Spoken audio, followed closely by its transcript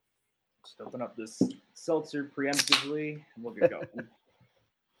Just open up this seltzer preemptively, and we'll get going.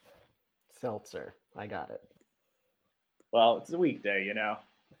 Seltzer. I got it. Well, it's a weekday, you know.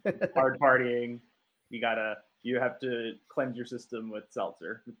 Hard partying. You have to cleanse your system with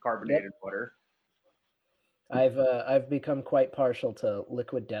seltzer, with carbonated water. I've become quite partial to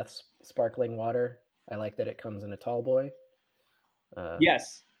Liquid Death's sparkling water. I like that it comes in a tall boy.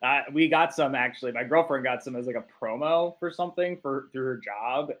 Yes, we got some actually. My girlfriend got some as like a promo for something through her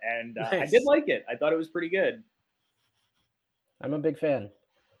job, and Nice. I did like it. I thought it was pretty good. I'm a big fan.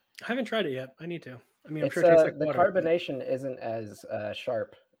 I haven't tried it yet. I need to. I mean, I'm It's, sure it tastes like the water. carbonation isn't as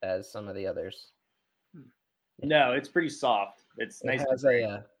sharp as some of the others. No, it's pretty soft. It's nice.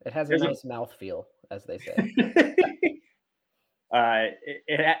 It has a nice mouthfeel, as they say.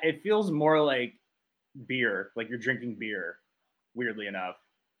 It feels more like beer, like you're drinking beer. Weirdly enough.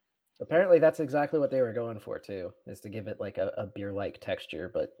 Apparently, that's exactly what they were going for too, is to give it like a beer-like texture,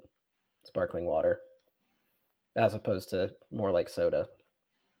 but sparkling water, as opposed to more like soda.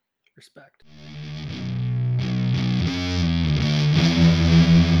 Respect.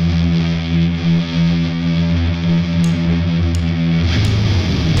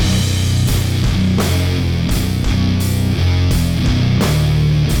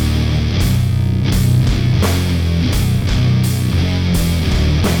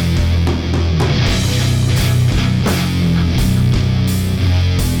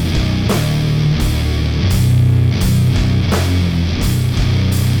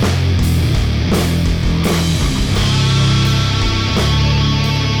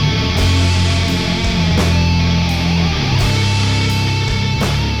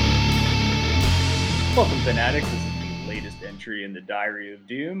 Welcome, fanatics. This is the latest entry in the Diary of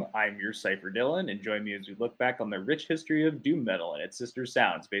Doom. I'm your Cypher Dylan, and join me as we look back on the rich history of doom metal and its sister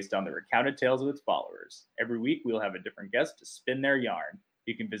sounds based on the recounted tales of its followers. Every week, we'll have a different guest to spin their yarn.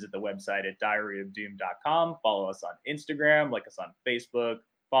 You can visit the website at diaryofdoom.com, follow us on Instagram, like us on Facebook,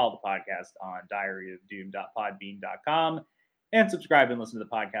 follow the podcast on diaryofdoom.podbean.com, and subscribe and listen to the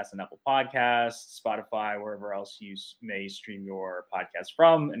podcast on Apple Podcasts, Spotify, wherever else you may stream your podcast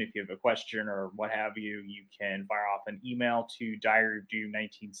from. And if you have a question or what have you, you can fire off an email to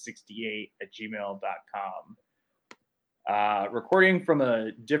diaryofdoom1968@gmail.com. Recording from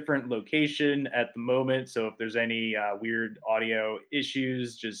a different location at the moment, so if there's any weird audio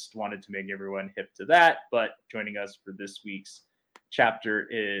issues, just wanted to make everyone hip to that. But joining us for this week's chapter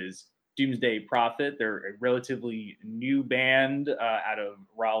is Doomsday Prophet. They're a relatively new band out of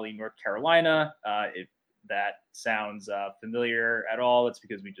Raleigh, North Carolina. If that sounds familiar at all, it's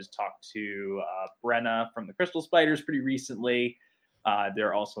because we just talked to Brenna from the Crystal Spiders pretty recently.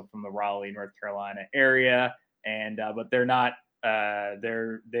 They're also from the Raleigh, North Carolina area, and but they're not.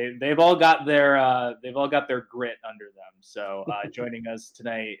 They've all got their grit under them. So joining us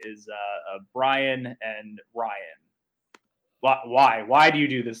tonight is Brian and Ryan. Why do you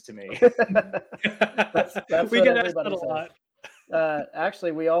do this to me? That's We what get asked everybody that a says. lot.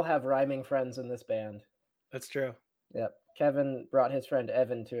 Actually, we all have rhyming friends in this band. That's true. Yep. Kevin brought his friend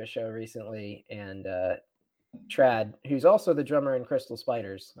Evan to a show recently, and Trad, who's also the drummer in Crystal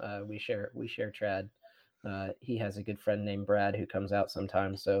Spiders. We share Trad. He has a good friend named Brad who comes out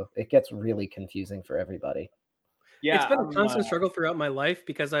sometimes, so it gets really confusing for everybody. Yeah, it's been a constant struggle throughout my life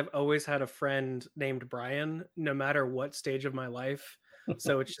because I've always had a friend named Brian, no matter what stage of my life.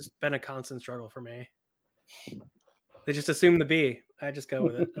 So it's just been a constant struggle for me. They just assume the B. I just go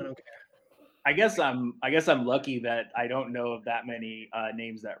with it. I don't care. I guess I'm lucky that I don't know of that many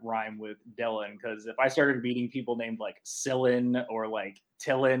names that rhyme with Dylan, because if I started meeting people named like Cillin or like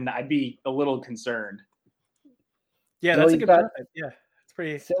Tillin, I'd be a little concerned. Yeah, that's a good point. Yeah, it's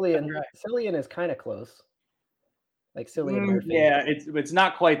pretty. Cillian is kind of close. Like Cillian Murphy. Yeah, it's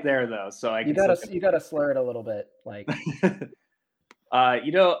not quite there though. So you gotta slur it a little bit, like.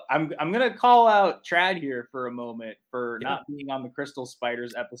 I'm gonna call out Trad here for a moment for not being on the Crystal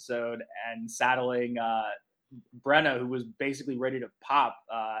Spiders episode and saddling Brenna, who was basically ready to pop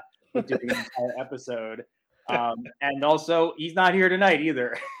with doing an entire episode. And also, he's not here tonight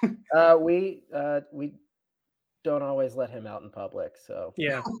either. We don't always let him out in public, so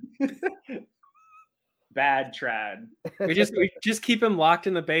yeah. Bad Trad. We just keep him locked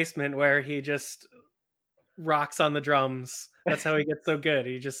in the basement where he just rocks on the drums. That's how he gets so good.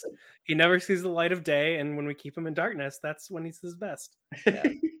 He never sees the light of day, and when we keep him in darkness, that's when he's his best. Yeah.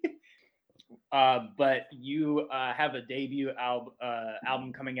 But you have a debut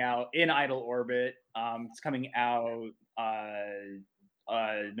album coming out in Idle Orbit. It's coming out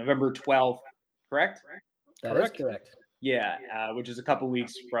November 12th, correct? That is correct. Yeah, which is a couple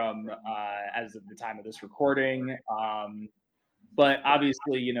weeks from as of the time of this recording. but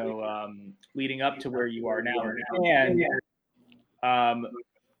obviously, leading up to where you are now in the band,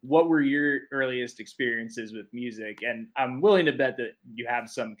 what were your earliest experiences with music? And I'm willing to bet that you have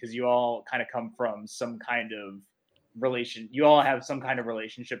some, because you all kind of come from some kind of you all have some kind of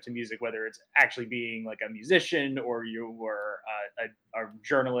relationship to music, whether it's actually being like a musician or you were a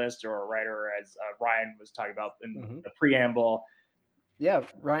journalist or a writer, as Ryan was talking about in the preamble. Yeah,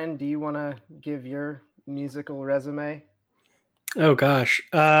 Ryan, do you want to give your musical resume? Oh gosh,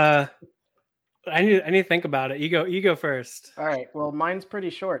 I need to think about it. You go first. All right. Well, mine's pretty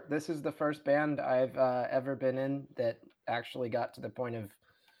short. This is the first band I've ever been in that actually got to the point of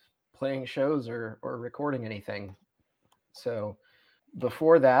playing shows or recording anything. So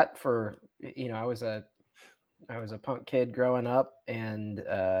before that, I was a punk kid growing up, and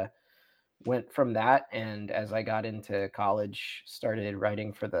went from that. And as I got into college, started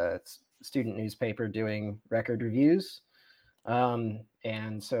writing for the student newspaper, doing record reviews.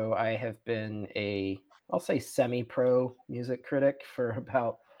 And so I have been I'll say semi-pro music critic for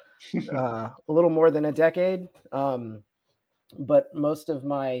about a little more than a decade. But most of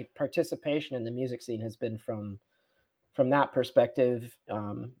my participation in the music scene has been from that perspective,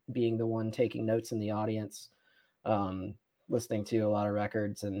 being the one taking notes in the audience, listening to a lot of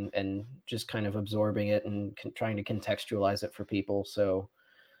records and just kind of absorbing it and trying to contextualize it for people. So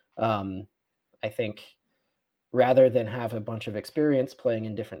I think rather than have a bunch of experience playing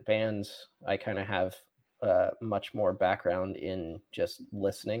in different bands, I kind of have much more background in just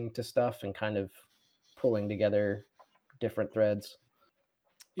listening to stuff and kind of pulling together different threads.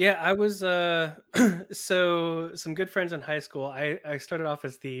 Yeah, I was so some good friends in high school. I started off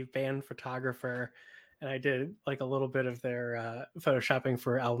as the band photographer, and I did like a little bit of their photoshopping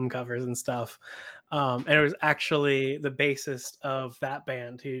for album covers and stuff. And it was actually the bassist of that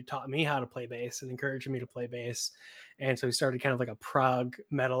band who taught me how to play bass and encouraged me to play bass. And so we started kind of like a prog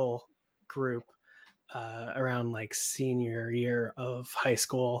metal group around like senior year of high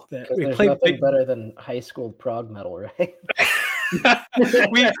school. That we there's played nothing better than high school prog metal, right?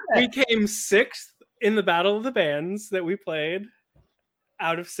 we came sixth in the battle of the bands that we played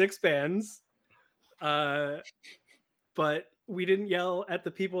out of 6 bands. But we didn't yell at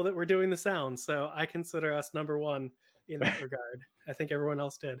the people that were doing the sound, so I consider us number one in that regard. I think everyone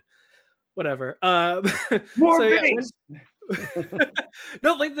else did. Whatever. More bass.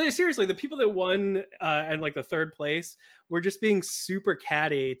 No, like seriously, the people that won and like the third place were just being super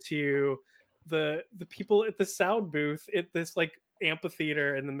catty to the people at the sound booth at this like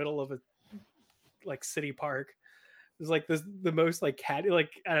amphitheater in the middle of a like city park. It was like the most like catty, like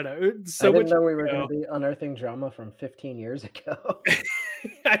I don't know. So I didn't know we were going to be unearthing drama from 15 years ago.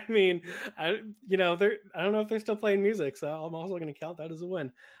 I mean, I don't know if they're still playing music, so I'm also going to count that as a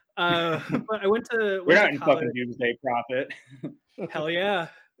win. But I went to we're not in fucking Doomsday Prophet. Hell yeah!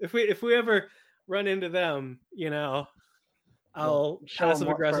 If we ever run into them, I'll passive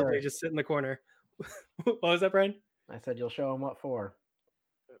aggressively just sit in the corner. What was that, Brian? I said you'll show them what for.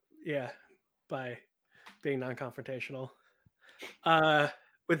 Yeah, by being non-confrontational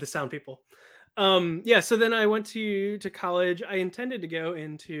with the sound people. So then I went to college. I intended to go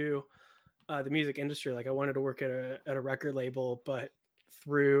into the music industry. Like I wanted to work at a record label, but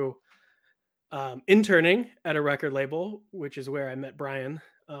through interning at a record label, which is where I met Brian,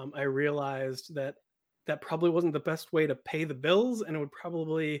 I realized that probably wasn't the best way to pay the bills, and it would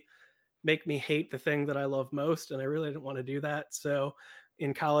probably make me hate the thing that I love most, and I really didn't want to do that. So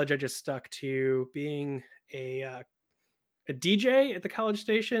in college, I just stuck to being a DJ at the college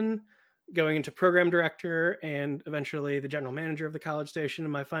station, going into program director, and eventually the general manager of the college station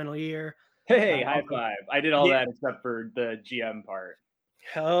in my final year. Hey, high five. I did all that except for the GM part.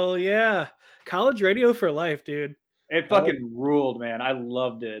 Hell yeah. College radio for life, dude. It fucking ruled, man. I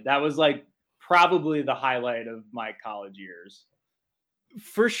loved it. That was like probably the highlight of my college years.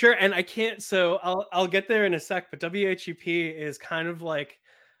 For sure. And I can't, so I'll get there in a sec, but WHUP is kind of like,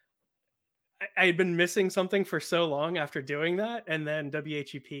 I had been missing something for so long after doing that. And then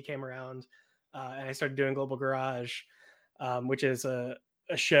WHUP came around and I started doing Global Garage, which is a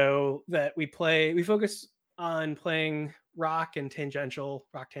show that we focus on playing rock tangential,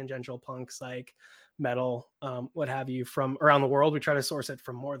 punk, psych, metal, what have you, from around the world. We try to source it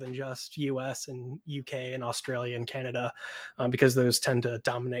from more than just US and UK and Australia and Canada, because those tend to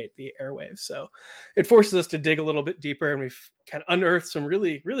dominate the airwaves. So it forces us to dig a little bit deeper, and we've kind of unearthed some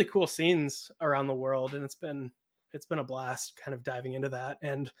really, really cool scenes around the world. And it's been a blast kind of diving into that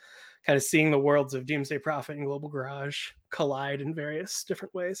and kind of seeing the worlds of Doomsday Prophet and Global Garage collide in various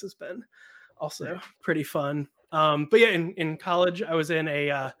different ways has been also pretty fun. But yeah, in college, I was in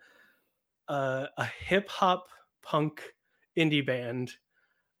a hip hop punk indie band.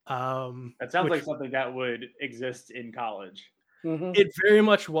 That sounds like something that would exist in college. Mhm. It very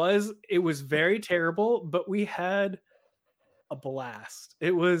much was. It was very terrible, but we had a blast.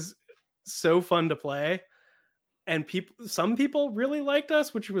 It was so fun to play. And some people really liked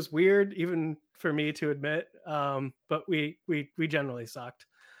us, which was weird, even for me to admit. But we generally sucked.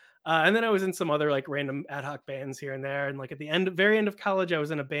 And then I was in some other like random ad hoc bands here and there. And like at the very end of college, I was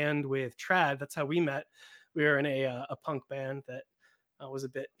in a band with Trad. That's how we met. We were in a punk band that was a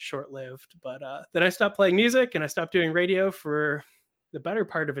bit short-lived. But then I stopped playing music and I stopped doing radio for the better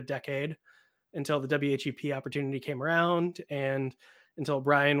part of a decade until the WHEP opportunity came around, and until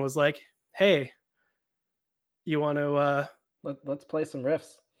Brian was like, "Hey, you want to let's play some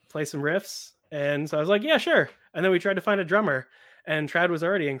riffs." Play some riffs. And so I was like, yeah, sure. And then we tried to find a drummer, and Trad was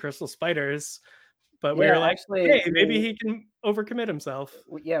already in Crystal Spiders, but we were like, actually, hey, maybe he can overcommit himself.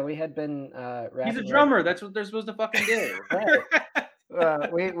 Yeah, we had been he's a drummer. That's what they're supposed to fucking do.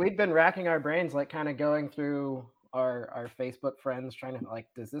 Right. We'd been racking our brains, like kind of going through our Facebook friends, trying to like,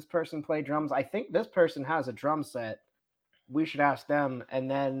 does this person play drums? I think this person has a drum set. We should ask them. And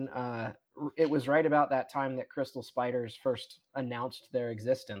then it was right about that time that Crystal Spiders first announced their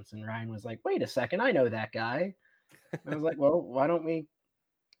existence, and Ryan was like, wait a second, I know that guy. And I was like, well, why don't we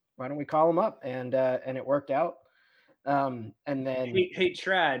call him up? And it worked out. And then hey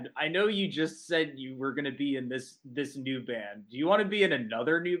Trad, I know you just said you were going to be in this new band. Do you want to be in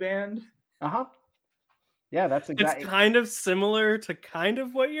another new band? Yeah, that's exactly. It's kind of similar to kind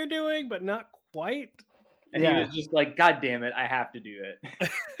of what you're doing, but not quite. And he was just like, God damn it, I have to do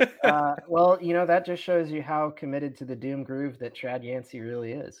it. Well, that just shows you how committed to the doom groove that Trad Yancey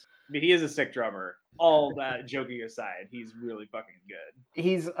really is. I mean, he is a sick drummer. All that joking aside, he's really fucking good.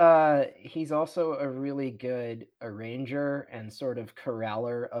 He's also a really good arranger and sort of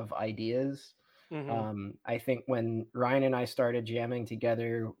corraler of ideas. Mm-hmm. I think when Ryan and I started jamming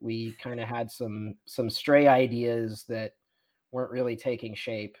together, we kind of had some stray ideas that weren't really taking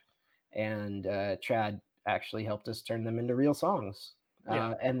shape, and Trad actually helped us turn them into real songs.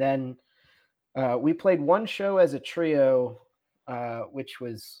 Yeah. And then we played one show as a trio, which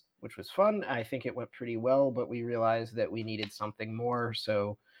was fun. I think it went pretty well, but we realized that we needed something more.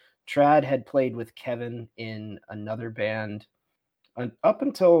 So Trad had played with Kevin in another band up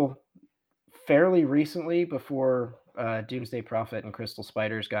until fairly recently, before Doomsday Prophet and Crystal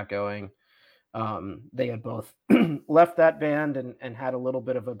Spiders got going. They had both left that band and had a little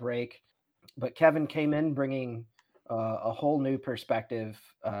bit of a break, but Kevin came in bringing a whole new perspective.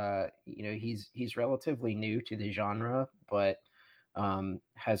 He's relatively new to the genre, but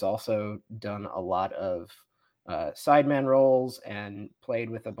has also done a lot of sideman roles and played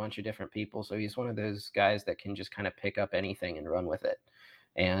with a bunch of different people. So he's one of those guys that can just kind of pick up anything and run with it.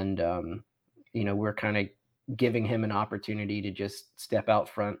 And, we're kind of giving him an opportunity to just step out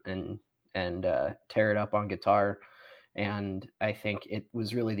front and tear it up on guitar. And I think it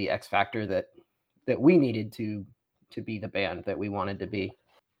was really the X factor that we needed to be the band that we wanted to be.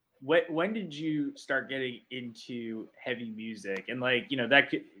 When did you start getting into heavy music? And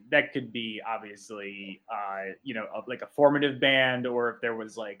that could be obviously like a formative band, or if there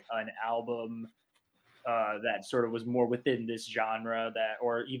was like an album that sort of was more within this genre,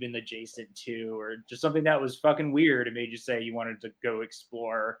 or even adjacent to, or just something that was fucking weird and made you say you wanted to go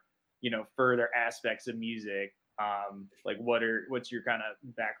explore further aspects of music. What's your kind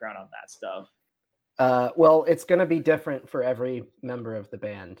of background on that stuff? Well, it's going to be different for every member of the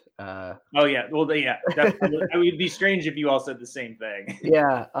band. Oh yeah, well yeah, it would be strange if you all said the same thing.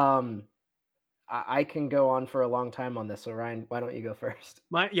 Yeah, I can go on for a long time on this. So Ryan, why don't you go first?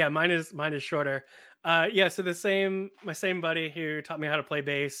 Mine is shorter. So my same buddy who taught me how to play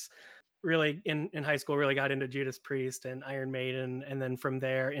bass, really in high school, really got into Judas Priest and Iron Maiden, and then from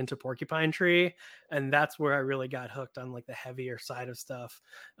there into Porcupine Tree, and that's where I really got hooked on like the heavier side of stuff.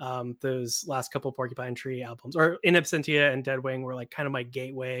 Those last couple Porcupine Tree albums, or In Absentia and Deadwing, were like kind of my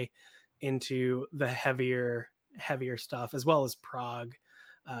gateway into the heavier stuff, as well as prog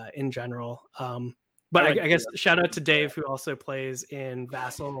in general. But I guess shout out to Dave, who also plays in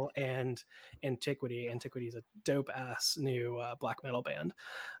Vassal and Antiquity. Antiquity is a dope ass new black metal band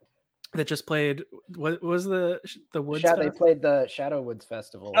that just played. What was the Woods? They played the Shadow Woods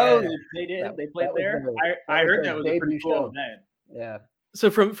Festival. Oh, they did. They played there. I heard that was a pretty cool event. Yeah.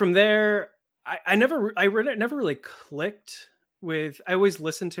 So from there, I never really clicked with. I always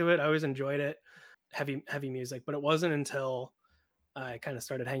listened to it. I always enjoyed it, heavy music. But it wasn't until I kind of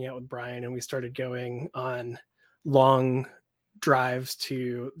started hanging out with Brian and we started going on long drives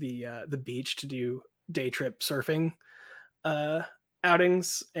to the beach to do day trip surfing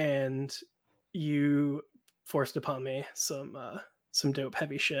outings, and you forced upon me some dope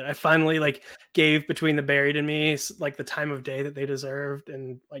heavy shit. I finally like gave Between the Buried and Me like the time of day that they deserved,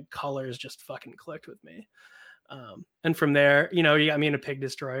 and like Colors just fucking clicked with me. And from there, you got me into Pig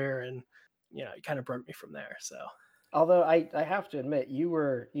Destroyer, and you kind of broke me from there. So, although I have to admit, you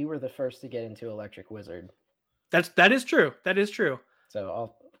were the first to get into Electric Wizard. That is true. That is true. So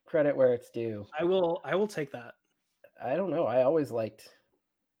I'll credit where it's due. I will take that. I don't know. I always liked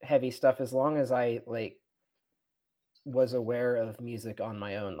heavy stuff as long as I like was aware of music on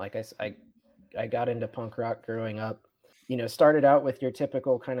my own. Like I got into punk rock growing up. Started out with your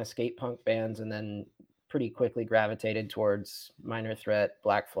typical kind of skate punk bands, and then pretty quickly gravitated towards Minor Threat,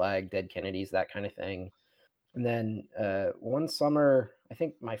 Black Flag, Dead Kennedys, that kind of thing. And then one summer, I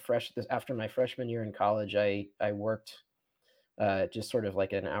think after my freshman year in college, I worked just sort of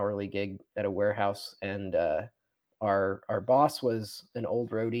like an hourly gig at a warehouse, and our boss was an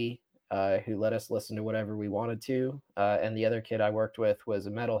old roadie who let us listen to whatever we wanted to, and the other kid I worked with was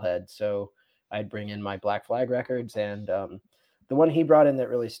a metalhead, so I'd bring in my Black Flag records, and the one he brought in that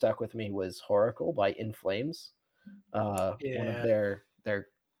really stuck with me was Horacle by In Flames, one of their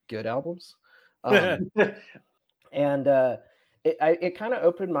good albums. And it kind of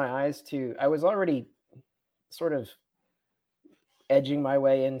opened my eyes to, I was already sort of edging my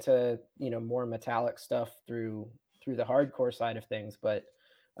way into, more metallic stuff through the hardcore side of things. But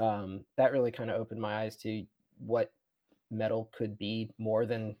that really kind of opened my eyes to what metal could be more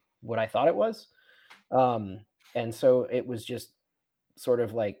than what I thought it was. And so it was just sort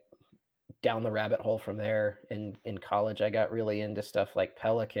of like down the rabbit hole from there. In college, I got really into stuff like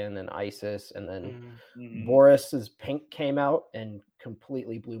Pelican and Isis, and then Boris's Pink came out and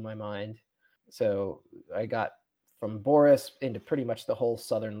completely blew my mind. So I got from Boris into pretty much the whole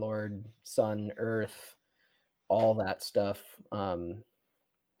Southern Lord, Sun, Earth, all that stuff. And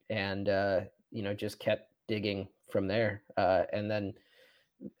just kept digging from there. And then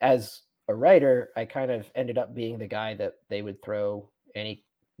as a writer, I kind of ended up being the guy that they would throw any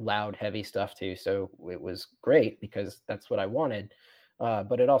loud, heavy stuff to. So it was great because that's what I wanted.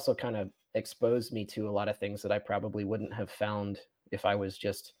 But it also kind of exposed me to a lot of things that I probably wouldn't have found if I was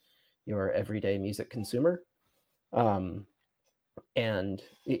just your everyday music consumer. And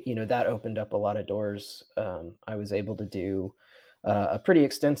that opened up a lot of doors. I was able to do a pretty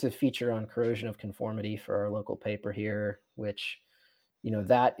extensive feature on Corrosion of Conformity for our local paper here, which,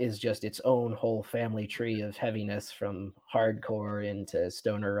 that is just its own whole family tree of heaviness, from hardcore into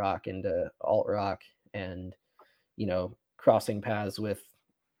stoner rock into alt rock, and, crossing paths with,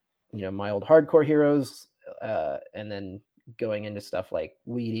 my old hardcore heroes, and then going into stuff like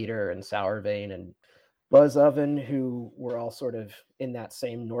Weed Eater and Sour Vein and Buzz Oven, who were all sort of in that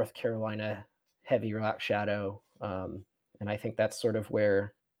same North Carolina heavy rock shadow. And I think that's sort of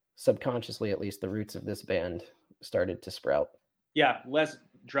where, subconsciously at least, the roots of this band started to sprout. Yeah, less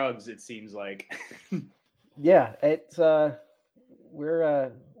drugs, it seems like. Yeah, it's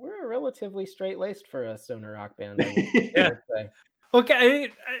we're relatively straight-laced for a stoner rock band, I would say. Okay,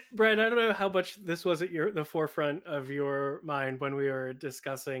 Brad, I don't know how much this was at the forefront of your mind when we were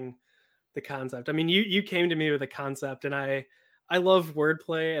discussing the concept. I mean, you came to me with a concept, and I love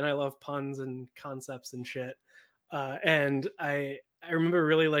wordplay and I love puns and concepts and shit. And I remember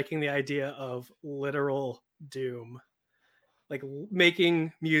really liking the idea of literal doom, like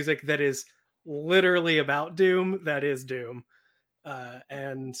making music that is literally about doom, that is doom.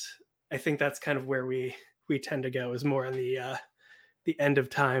 And I think that's kind of where we tend to go, is more on the end of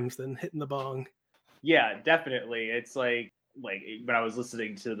times than hitting the bong. Yeah, definitely. It's like when I was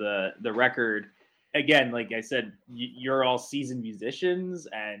listening to the record, again, like I said, you're all seasoned musicians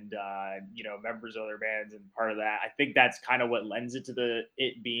and members of other bands, and part of that, I think that's kind of what lends it to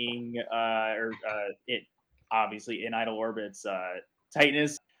it being it obviously in Idle Orbit's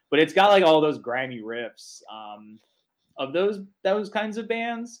tightness. But it's got like all those grimy riffs of those kinds of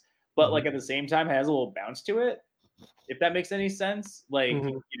bands, but like at the same time has a little bounce to it, if that makes any sense. Like,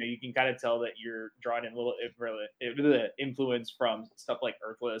 you can kind of tell that you're drawing in a little influence from stuff like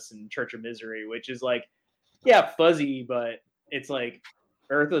Earthless and Church of Misery, which is like, yeah, fuzzy, but it's like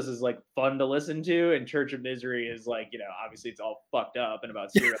Earthless is like fun to listen to, and Church of Misery is like, obviously it's all fucked up and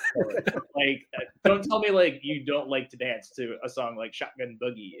about serial killers. Like, don't tell me like you don't like to dance to a song like Shotgun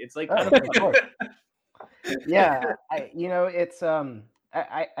Boogie. It's like kind of fun. Yeah, it's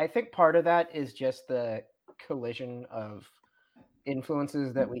I think part of that is just the collision of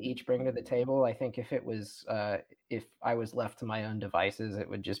influences that we each bring to the table. I think if I was left to my own devices, it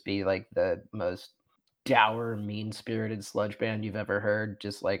would just be like the most dour, mean-spirited sludge band you've ever heard,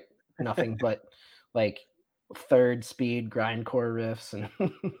 just like nothing but like third speed grindcore riffs and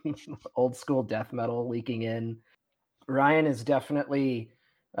old school death metal leaking in. Ryan is definitely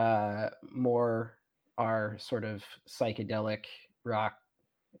more our sort of psychedelic rock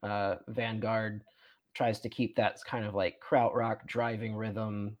vanguard. Tries to keep that kind of like krautrock driving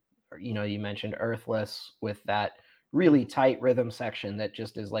rhythm. You know, you mentioned Earthless with that really tight rhythm section that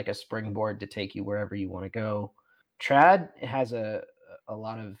just is like a springboard to take you wherever you want to go. Trad has a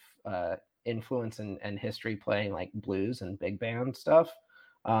lot of influence and history playing like blues and big band stuff.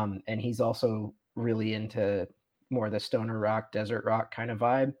 And he's also really into more the stoner rock, desert rock kind of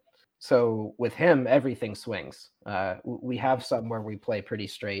vibe. So with him, everything swings. We have some where we play pretty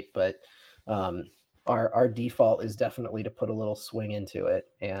straight, but our default is definitely to put a little swing into it.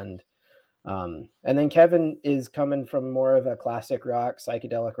 And then Kevin is coming from more of a classic rock,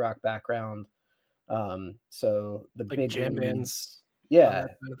 psychedelic rock background. So the like big jam leads, bands, yeah,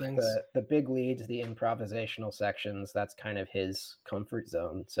 kind of things. the big leads, the improvisational sections, that's kind of his comfort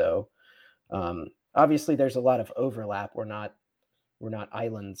zone. So obviously there's a lot of overlap. We're not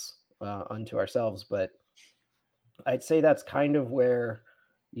islands unto ourselves, but I'd say that's kind of where,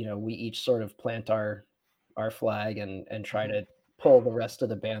 you know, we each sort of plant our flag and try to pull the rest of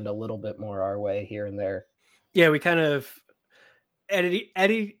the band a little bit more our way here and there. Yeah, we kind of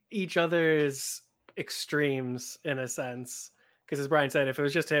edit each other's extremes in a sense, because as Brian said, if it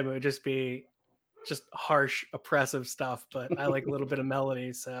was just him, it would just be just harsh, oppressive stuff. But I like a little bit of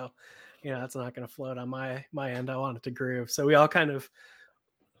melody, so you know that's not going to float on my end. I want it to groove, so we all kind of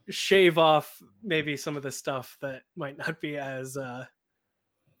shave off maybe some of the stuff that might not be as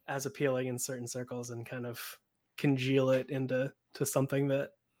appealing in certain circles, and kind of congeal it into something that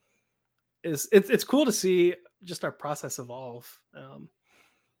is it's cool to see just our process evolve.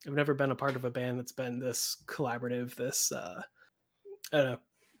 I've never been a part of a band that's been this collaborative, this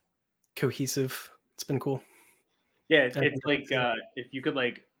cohesive. It's been cool. Yeah, it's like if you could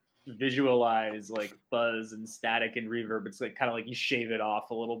like visualize like fuzz and static and reverb, it's like kind of like you shave it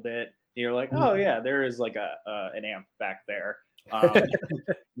off a little bit. And you're like, oh yeah, there is like an amp back there.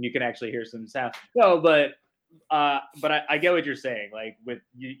 You can actually hear some sound. No, but I get what you're saying. Like with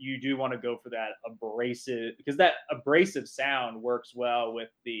you do want to go for that abrasive, because that abrasive sound works well with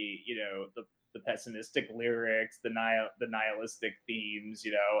the, you know, the pessimistic lyrics, the nihilistic themes,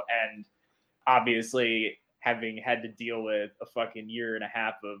 you know, and obviously having had to deal with a fucking year and a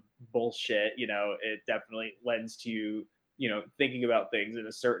half of bullshit, you know, it definitely lends to, you know, thinking about things in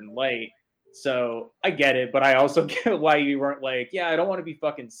a certain light. So I get it, but I also get why you weren't like, yeah, I don't want to be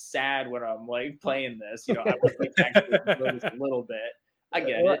fucking sad when I'm like playing this. You know, I would like to actually enjoy this a little bit. I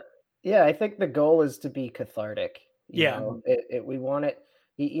get it. Yeah, I think the goal is to be cathartic. You Yeah. know, we want it.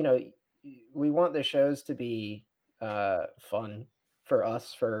 You know, we want the shows to be fun for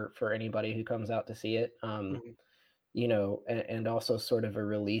us, for anybody who comes out to see it. You know, and also sort of a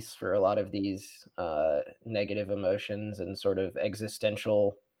release for a lot of these negative emotions and sort of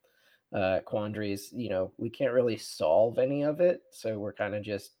existential quandaries. You know, we can't really solve any of it, so we're kind of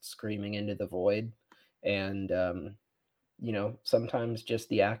just screaming into the void. And you know, sometimes just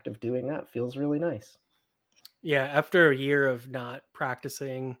the act of doing that feels really nice. Yeah, after a year of not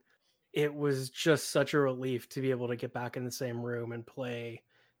practicing, it was just such a relief to be able to get back in the same room and play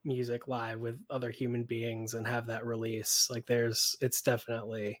music live with other human beings and have that release. Like it's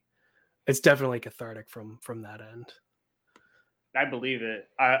definitely cathartic from that end. I believe it.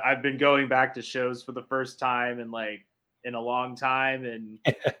 I've been going back to shows for the first time in a long time, and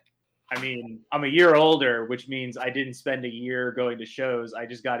I mean, I'm a year older, which means I didn't spend a year going to shows. I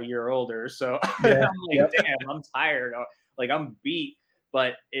just got a year older, so Yeah. I'm like, damn, I'm tired. Like I'm beat,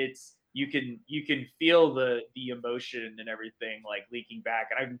 but it's you can feel the emotion and everything like leaking back.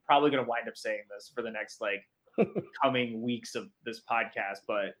 And I'm probably gonna wind up saying this for the next like coming weeks of this podcast,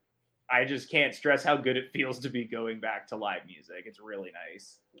 but I just can't stress how good it feels to be going back to live music. It's really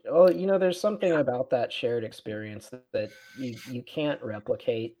nice. Well, you know, there's something about that shared experience that you can't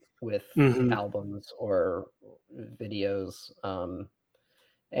replicate with albums or videos,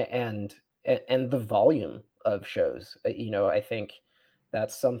 and the volume of shows. You know, I think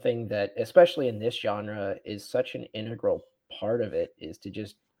that's something that, especially in this genre, is such an integral part of it, is to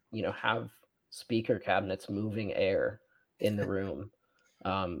just, you know, have speaker cabinets moving air in the room.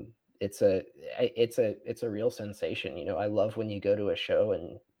 It's a real sensation. You know, I love when you go to a show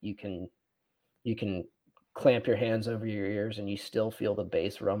and you can clamp your hands over your ears and you still feel the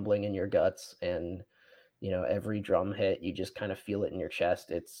bass rumbling in your guts, and you know, every drum hit, you just kind of feel it in your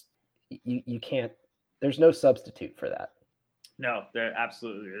chest. It's you can't, there's no substitute for that. No,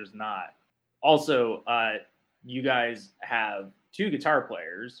 there's not. Also, you guys have two guitar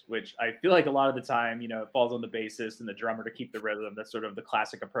players, which I feel like a lot of the time, it falls on the bassist and the drummer to keep the rhythm. That's sort of the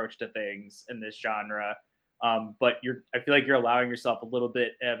classic approach to things in this genre. But I feel like you're allowing yourself a little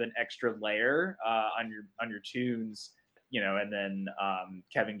bit of an extra layer on your tunes, and then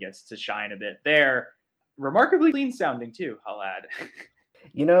Kevin gets to shine a bit there. Remarkably clean sounding too, I'll add.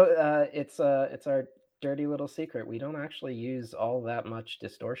 It's our dirty little secret. We don't actually use all that much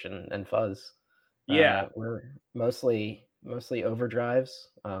distortion and fuzz. Yeah. We're mostly overdrives.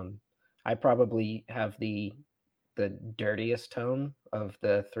 I probably have the dirtiest tone of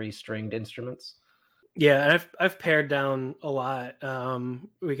the 3-stringed instruments. Yeah, I've pared down a lot.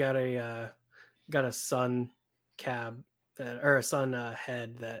 We got a Sun cab or a Sun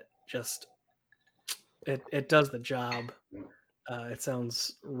head that just it does the job. It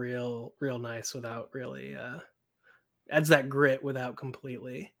sounds real nice without really adds that grit without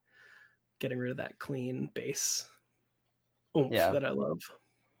completely getting rid of that clean bass oomph that I love.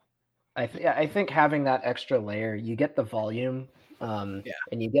 I think having that extra layer, you get the volume, and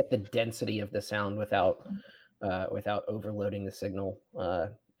you get the density of the sound without overloading the signal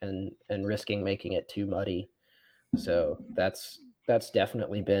and risking making it too muddy. So that's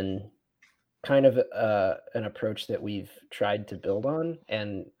definitely been kind of an approach that we've tried to build on,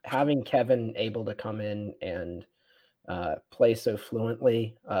 and having Kevin able to come in and play so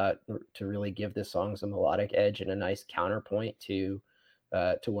fluently to really give the songs a melodic edge and a nice counterpoint to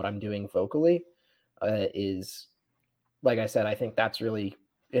what I'm doing vocally is, like I said, I think that's really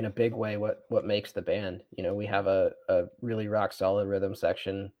in a big way what makes the band. We have a really rock solid rhythm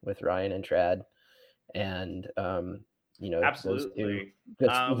section with Ryan and Trad, and absolutely those two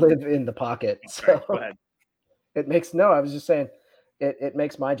just live in the pocket. So go ahead. I was just saying, it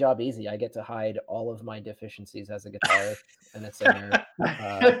makes my job easy. I get to hide all of my deficiencies as a guitarist and a singer,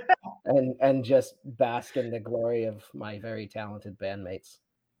 and just bask in the glory of my very talented bandmates.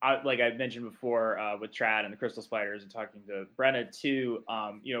 Like I mentioned before, with Trad and the Crystal Spiders, and talking to Brenna too,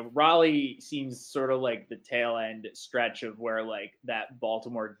 Raleigh seems sort of like the tail end stretch of where like that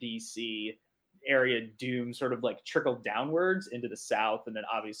Baltimore, DC area doom sort of like trickled downwards into the South, and then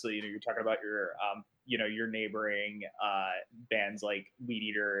obviously you're talking about your neighboring bands like Weed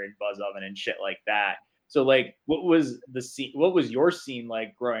Eater and Buzz Oven and shit like that. So like, what was your scene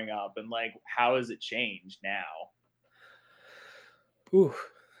like growing up, and like how has it changed now? Ooh.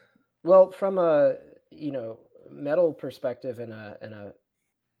 Well, from a metal perspective and a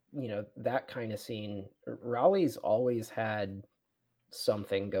that kind of scene, Raleigh's always had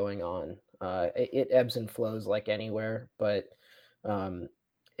something going on. It ebbs and flows like anywhere, but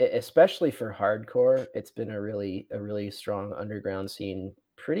especially for hardcore, it's been a really strong underground scene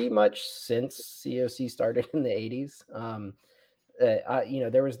pretty much since COC started in the 80s.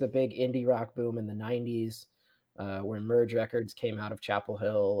 There was the big indie rock boom in the 90s. Where Merge Records came out of Chapel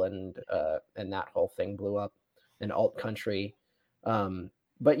Hill, and that whole thing blew up, and alt country.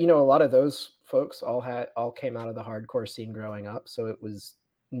 But a lot of those folks all came out of the hardcore scene growing up, so it was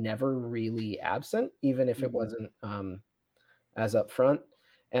never really absent, even if it wasn't as upfront.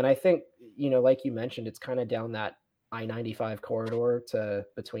 And I think like you mentioned, it's kind of down that I-95 corridor to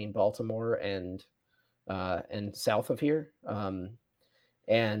between Baltimore and south of here.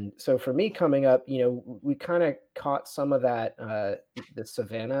 And so for me coming up, we kind of caught some of that, the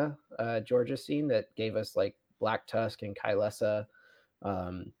Savannah, Georgia scene that gave us like Black Tusk and Kylesa.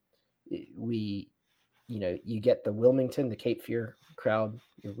 You get the Wilmington, the Cape Fear crowd,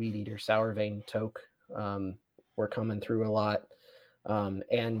 your Weed Eater, Sour Vein, Toke, were coming through a lot.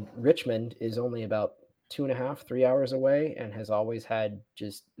 And Richmond is only about 2.5, 3 hours away, and has always had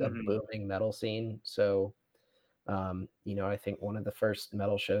just a booming metal scene. So I think one of the first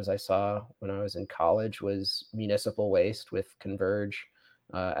metal shows I saw when I was in college was Municipal Waste with Converge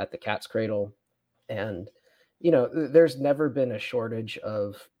at the Cat's Cradle. And, there's never been a shortage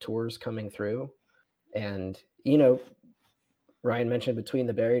of tours coming through. And, Ryan mentioned Between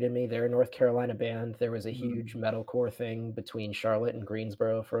the Buried and Me, they're a North Carolina band. There was a huge metalcore thing between Charlotte and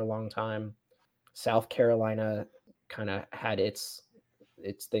Greensboro for a long time. South Carolina kind of had its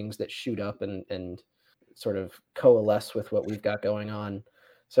things that shoot up and sort of coalesce with what we've got going on.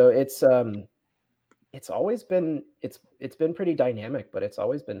 So it's always been it's been pretty dynamic, but it's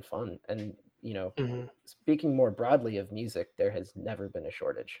always been fun. And speaking more broadly of music, there has never been a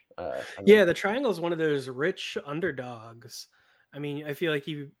shortage. The Triangle is one of those rich underdogs. I mean, I feel like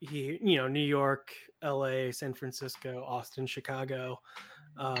he New York, LA, San Francisco, Austin, Chicago,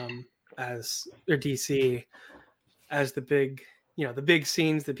 as or DC as the big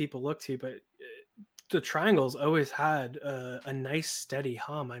scenes that people look to, but the Triangle's always had a nice steady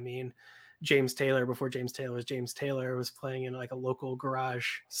hum. I mean, James Taylor, before James Taylor was James Taylor, was playing in like a local garage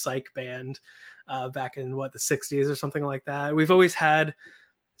psych band back in the 60s or something like that. We've always had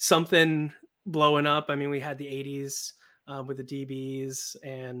something blowing up. I mean, we had the 80s with the DBs,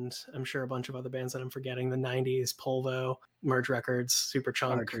 and I'm sure a bunch of other bands that I'm forgetting. The 90s, Polvo, Merge Records,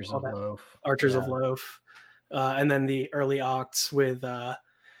 Superchunk, Archers of Loaf. Archers of Loaf. And then the early aughts with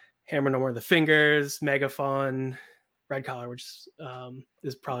Hammer No More the Fingers, Megaphone, Red Collar, which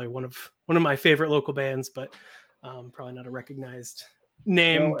is probably one of my favorite local bands, but probably not a recognized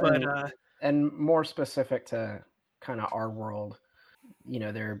name. Well, and more specific to kind of our world,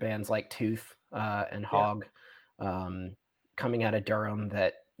 there are bands like Tooth and Hog coming out of Durham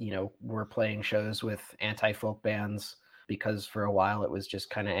that were playing shows with anti-folk bands, because for a while it was just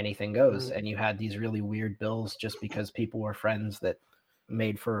kind of anything goes. And you had these really weird bills just because people were friends that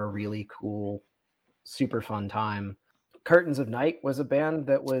made for a really cool, super fun time. Curtains of Night was a band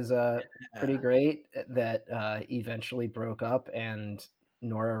that was pretty great that eventually broke up, and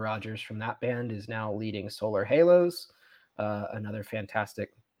Nora Rogers from that band is now leading Solar Halos, another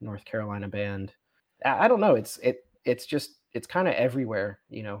fantastic North Carolina band. I don't know, it's kind of everywhere.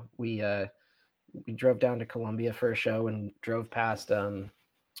 We drove down to Columbia for a show and drove past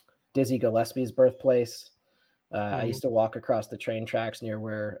Dizzy Gillespie's birthplace. I used to walk across the train tracks near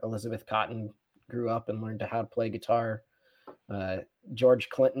where Elizabeth Cotten grew up and learned how to play guitar. George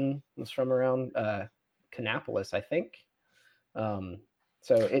Clinton was from around Kannapolis, I think.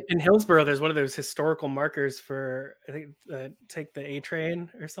 In Hillsborough, there's one of those historical markers for, I think, take the A train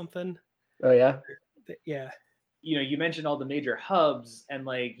or something. Oh yeah, yeah. You mentioned all the major hubs, and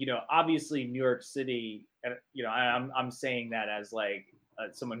obviously New York City. I'm saying that as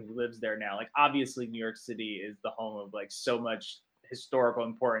someone who lives there now. Obviously, New York City is the home of so much historical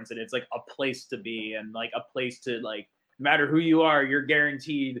importance, and it's a place to be, and a place to no matter who you are, you're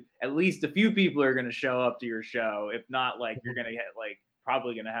guaranteed at least a few people are going to show up to your show. If not, you're going to get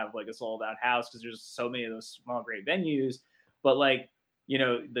probably going to have a sold out house, because there's so many of those small great venues. But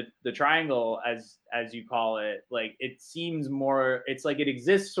the Triangle, as you call it, it seems more, it's it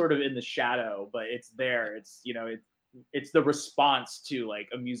exists sort of in the shadow, but it's there. It's it's the response to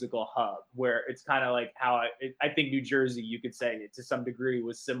a musical hub, where it's kind of how I think New Jersey, you could say to some degree,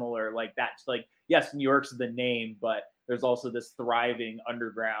 was similar. That's yes, New York's the name, but there's also this thriving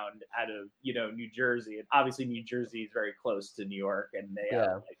underground out of New Jersey, and obviously New Jersey is very close to New York, and they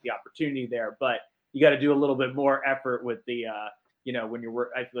have the opportunity there, but you got to do a little bit more effort with the when you're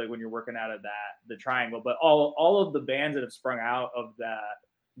I feel when you're working out of the Triangle. But all of the bands that have sprung out of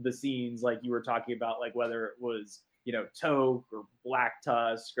the scenes, you were talking about, whether it was Toke or Black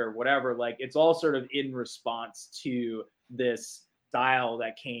Tusk or whatever, it's all sort of in response to this style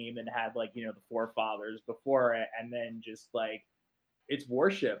that came and had the forefathers before it, and then just it's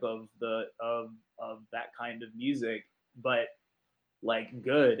worship of that kind of music, but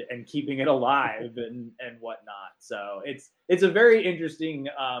good, and keeping it alive and whatnot. So it's a very interesting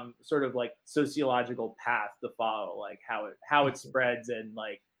sort of sociological path to follow, how it spreads and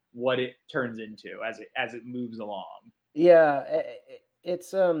what it turns into as it moves along. Yeah,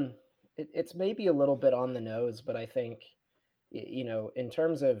 it's maybe a little bit on the nose, but I think in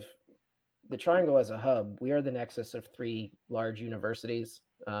terms of the Triangle as a hub, we are the nexus of 3 large universities.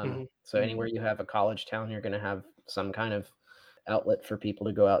 So anywhere you have a college town, you're going to have some kind of outlet for people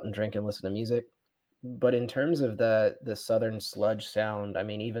to go out and drink and listen to music. But in terms of the Southern sludge sound, I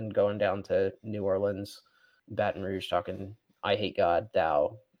mean, even going down to New Orleans, Baton Rouge, talking I Hate God,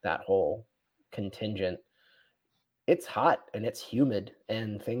 Thou, that whole contingent, it's hot and it's humid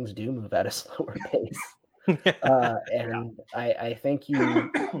and things do move at a slower pace. I think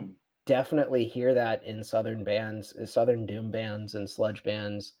you definitely hear that in Southern bands, Southern doom bands and sludge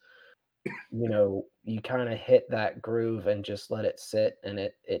bands. You kind of hit that groove and just let it sit, and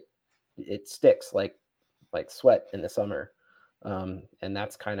it sticks like sweat in the summer. And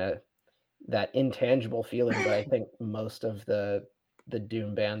that's kind of that intangible feeling. But I think most of the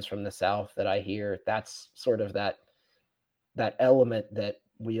doom bands from the South that I hear, that's sort of that element that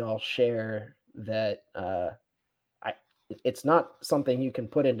we all share, that it's not something you can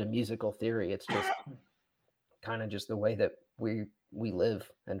put into musical theory. It's just kind of just the way that we live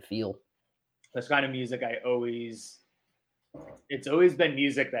and feel. This kind of music, it's always been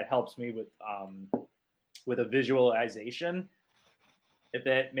music that helps me with a visualization, if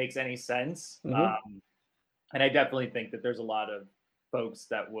that makes any sense. And I definitely think that there's a lot of folks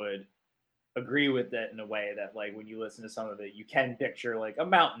that would agree with it in a way that when you listen to some of it, you can picture a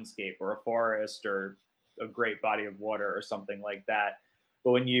mountainscape or a forest or a great body of water or something like that.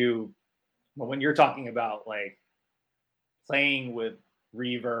 But when you're talking about playing with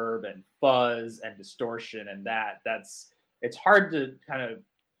reverb and fuzz and distortion and it's hard to kind of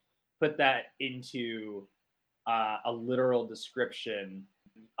put that into a literal description.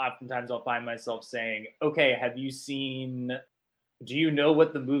 Oftentimes I'll find myself saying, okay, do you know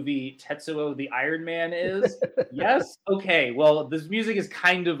what the movie Tetsuo the Iron Man is? Yes? Okay, well, this music is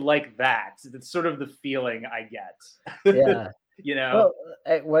kind of like that. It's sort of the feeling I get. Yeah. You know?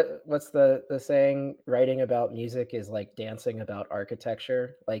 Well, what's the saying? Writing about music is like dancing about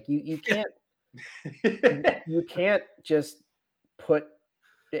architecture. Like you can't you can't just put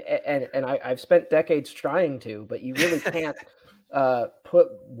and I've spent decades trying to, but you really can't put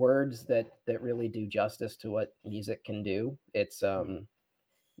words that really do justice to what music can do. It's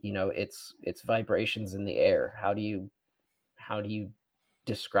it's vibrations in the air. How do you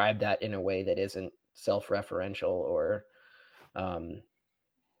describe that in a way that isn't self-referential or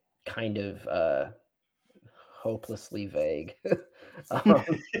kind of hopelessly vague?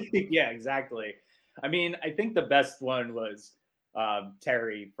 Yeah, exactly. I mean, I think the best one was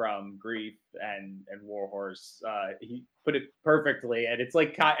Terry from Grief and Warhorse. He put it perfectly, and it's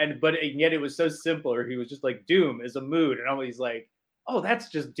like, but yet it was so simple. Or he was just like, "Doom is a mood," and always like, "Oh, that's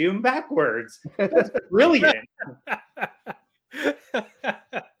just Doom backwards." That's brilliant.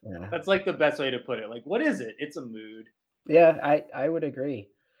 Yeah. That's like the best way to put it. Like, what is it? It's a mood. Yeah, I would agree.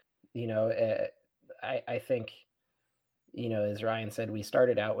 I think, as Ryan said, we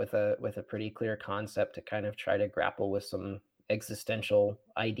started out with a pretty clear concept to kind of try to grapple with some existential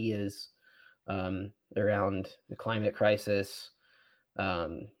ideas around the climate crisis,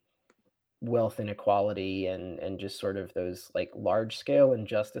 wealth inequality, and just sort of those like large scale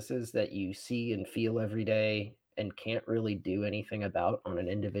injustices that you see and feel every day and can't really do anything about on an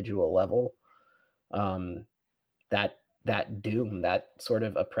individual level. That doom, that sort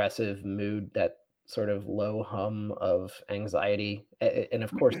of oppressive mood, that sort of low hum of anxiety, and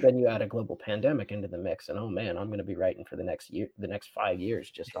of course then you add a global pandemic into the mix, and oh man, I'm going to be writing for the next 5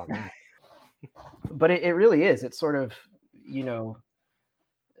 years just on that. But it really is, it's sort of,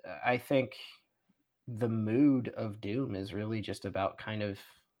 I think the mood of doom is really just about kind of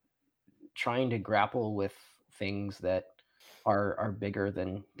trying to grapple with things that are bigger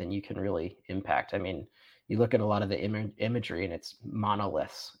than you can really impact. I mean, you look at a lot of the imagery, and it's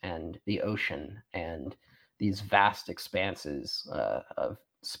monoliths and the ocean and these vast expanses of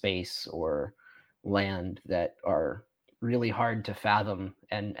space or land that are really hard to fathom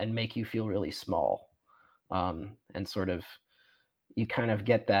and make you feel really small. And sort of, you kind of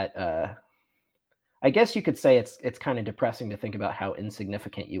get that. I guess you could say it's kind of depressing to think about how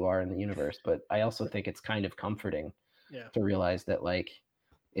insignificant you are in the universe, but I also think it's kind of comforting to realize that like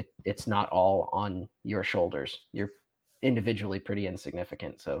it's not all on your shoulders. You're individually pretty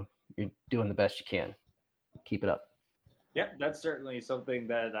insignificant, so you're doing the best you can. Keep it up. Yeah, that's certainly something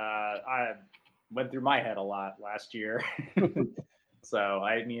that I went through my head a lot last year. So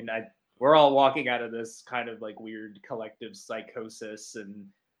I mean, we're all walking out of this kind of like weird collective psychosis, and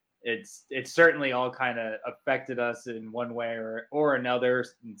it's certainly all kind of affected us in one way or another.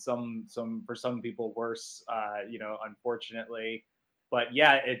 And some for some people worse, unfortunately. But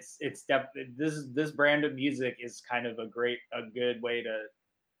yeah, it's definitely this brand of music is kind of a good way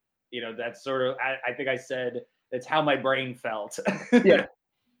to, that's sort of, I think I said it's how my brain felt. Yeah.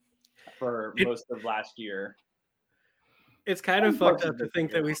 For most of last year. It's kind of fucked up to think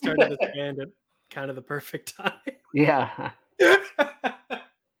that we started this band at kind of the perfect time. Yeah.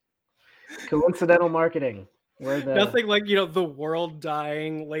 Coincidental marketing. Nothing like, the world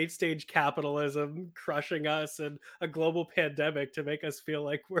dying, late stage capitalism crushing us, and a global pandemic to make us feel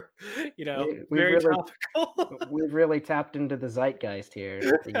like we're, very topical. We've really tapped into the zeitgeist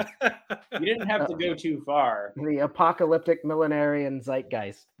here. You didn't have to go too far. The apocalyptic millenarian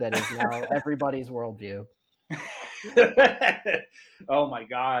zeitgeist that is now everybody's worldview. Oh my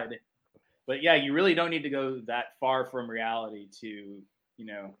God. But yeah, you really don't need to go that far from reality to,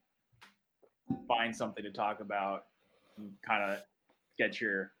 find something to talk about and kind of get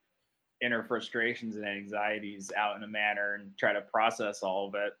your inner frustrations and anxieties out in a manner and try to process all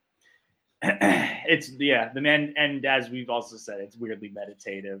of it. It's the man, and as we've also said, it's weirdly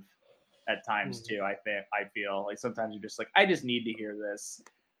meditative at times too. I feel like sometimes you're just like, I just need to hear this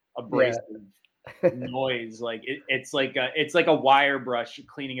abrasive noise. Like it's like a wire brush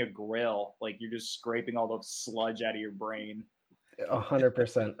cleaning a grill. Like you're just scraping all the sludge out of your brain.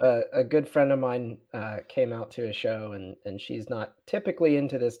 100%. A good friend of mine came out to a show, and she's not typically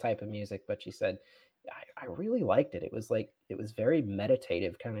into this type of music, but she said, I really liked it. It was very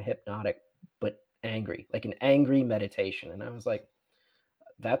meditative, kind of hypnotic, but angry, like an angry meditation. And I was like,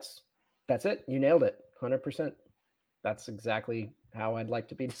 that's it. You nailed it. 100%. that's exactly how I'd like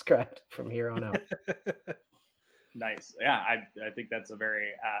to be described from here on out. Nice. Yeah, I think that's a very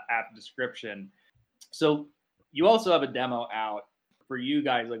apt description. So you also have a demo out for you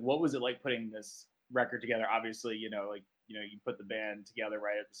guys. Like, what was it like putting this record together? Obviously, you put the band together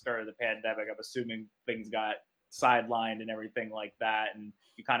right at the start of the pandemic. I'm assuming things got sidelined and everything like that, and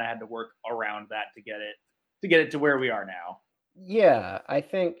you kind of had to work around that to get it to where we are now. Yeah, I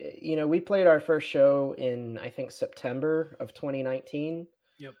think, we played our first show in, I think, September of 2019.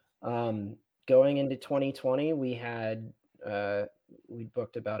 Yep. Going into 2020, we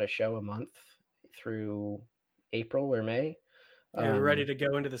booked about a show a month through April or May. We were ready to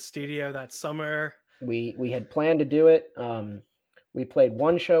go into the studio that summer. We had planned to do it. We played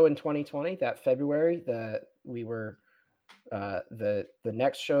one show in 2020, that February. The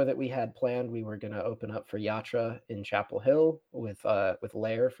next show that we had planned, we were going to open up for Yatra in Chapel Hill with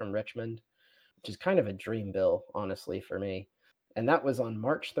Lair from Richmond, which is kind of a dream bill, honestly, for me. And that was on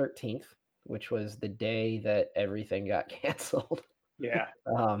March 13th, which was the day that everything got canceled. Yeah.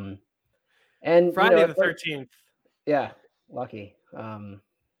 And Friday the 13th. Yeah, lucky.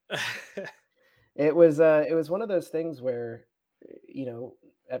 It was one of those things where,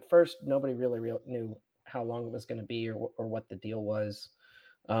 at first nobody really knew how long it was going to be or what the deal was.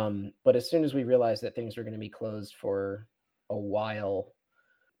 But as soon as we realized that things were going to be closed for a while,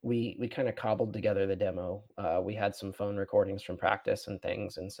 we kind of cobbled together the demo. We had some phone recordings from practice and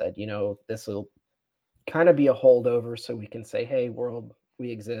things and said, this will kind of be a holdover so we can say, hey, world, we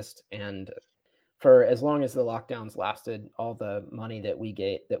exist. And for as long as the lockdowns lasted, all the money that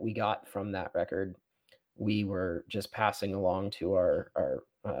we got from that record, we were just passing along to our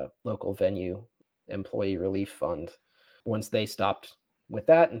local venue employee relief fund. Once they stopped with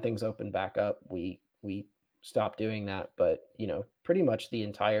that and things opened back up, we stopped doing that. But pretty much the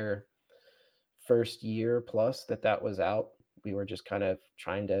entire first year plus that was out, we were just kind of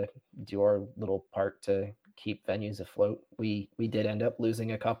trying to do our little part to keep venues afloat. We did end up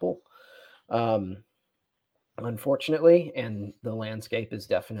losing a couple, unfortunately, and the landscape is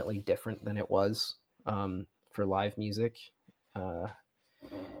definitely different than it was for live music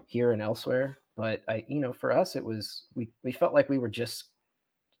here and elsewhere. But for us, it was, we felt like we were just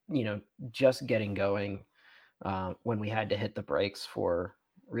getting going when we had to hit the brakes for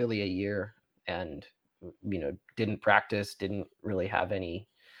really a year, and didn't practice, didn't really have any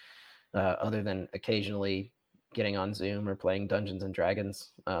other than occasionally getting on Zoom or playing Dungeons and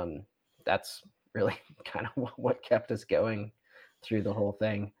Dragons. That's really kind of what kept us going through the whole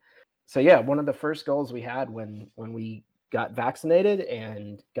thing. So yeah, one of the first goals we had when we got vaccinated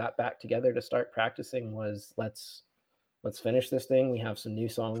and got back together to start practicing was let's finish this thing. We have some new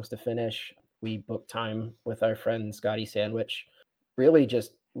songs to finish. We booked time with our friend Scotty Sandwich. Really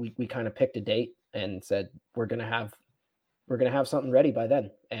just we kind of picked a date and said we're gonna have something ready by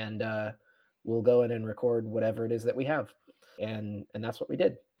then, and we'll go in and record whatever it is that we have, and that's what we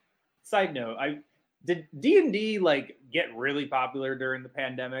did. Side note, did D&D like get really popular during the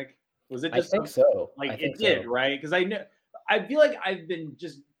pandemic? Was it just I think so. Like it did, right? Because I feel like I've been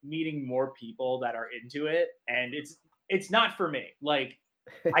just meeting more people that are into it, and it's not for me. Like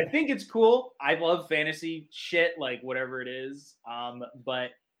I think it's cool. I love fantasy shit, like whatever it is. But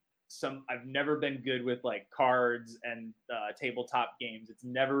I've never been good with like cards and tabletop games. It's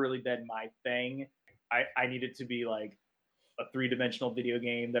never really been my thing. I need it to be like a 3-dimensional video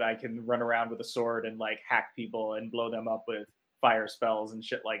game that I can run around with a sword and like hack people and blow them up with fire spells and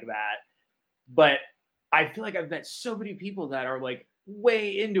shit like that. But I feel like I've met so many people that are like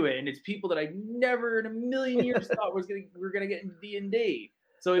way into it, and it's people that I never in a million years thought we're gonna get into D&D.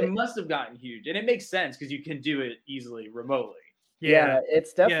 So it must have gotten huge, and it makes sense because you can do it easily remotely. Yeah,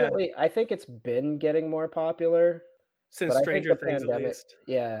 it's definitely. Yeah. I think it's been getting more popular since Stranger Things, at least.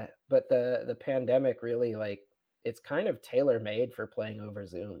 Yeah, but the pandemic really, like, it's kind of tailor made for playing over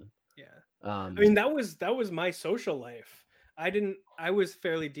Zoom. Yeah, I mean that was my social life. I was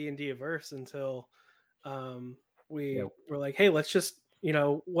fairly D&D averse until we were like, hey, let's just,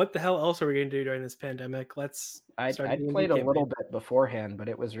 what the hell else are we going to do during this pandemic? Let's start. I played a little bit beforehand, but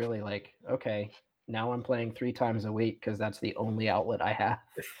it was really like, okay, now I'm playing 3 times a week because that's the only outlet I have.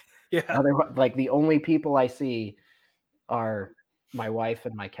 Yeah. Otherwise, like the only people I see are my wife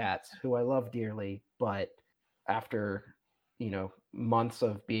and my cats, who I love dearly, but after, months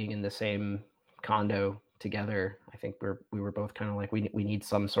of being in the same condo together, I think we were both kind of like, we need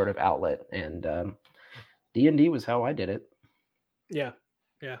some sort of outlet, and D&D was how I did it. Yeah.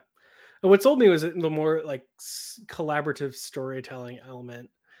 And what sold me was the more like collaborative storytelling element.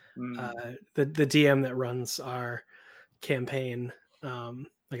 The DM that runs our campaign,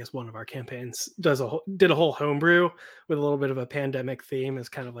 I guess one of our campaigns did a whole homebrew with a little bit of a pandemic theme as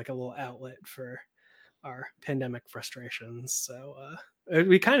kind of like a little outlet for our pandemic frustrations. So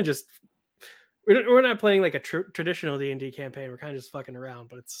we kind of just we're not playing like a traditional D&D campaign. We're kind of just fucking around,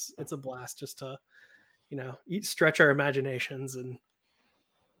 but it's a blast just to stretch our imaginations and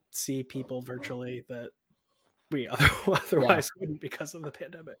see people virtually that we otherwise wouldn't because of the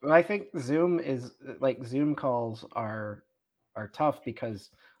pandemic. Well, I think Zoom calls are tough because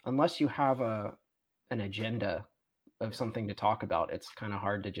unless you have an agenda of something to talk about, it's kind of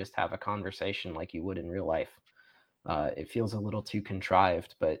hard to just have a conversation like you would in real life. It feels a little too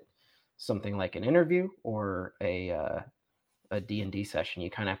contrived, but something like an interview or a D&D session, you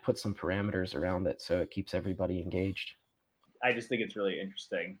kind of put some parameters around it so it keeps everybody engaged. I just think it's really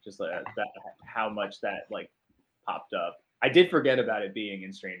interesting, just that how much that like popped up. I did forget about it being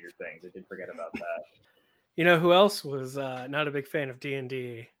in Stranger Things. I did forget about that. You know who else was not a big fan of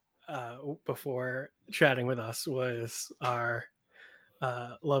D&D before chatting with us was our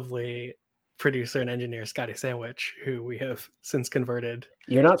lovely producer and engineer Scotty Sandwich, who we have since converted.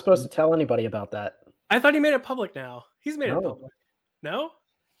 You're not supposed to tell anybody about that. I thought he made it public now. He's made it public. No?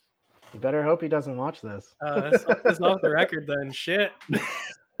 You better hope he doesn't watch this. That's off the record then. Shit.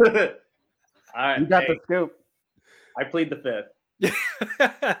 All right, you got the scoop. I plead the fifth.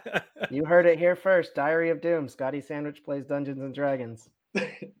 You heard it here first. Diary of Doom. Scotty Sandwich plays Dungeons and Dragons.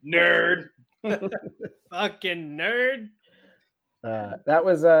 Nerd. Fucking nerd. That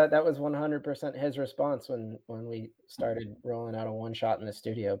was 100% his response when we started rolling out a one shot in the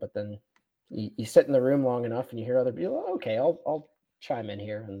studio. But then you sit in the room long enough and you hear other people. Oh, okay, I'll chime in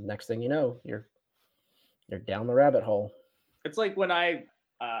here, and next thing you know, you're down the rabbit hole. It's like when I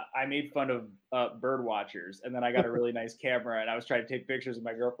made fun of bird watchers, and then I got a really nice camera, and I was trying to take pictures, and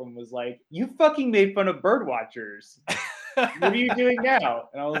my girlfriend was like, "You fucking made fun of bird watchers. What are you doing now?"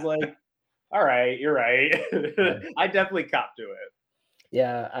 And I was like, "All right, you're right." I definitely copped to it.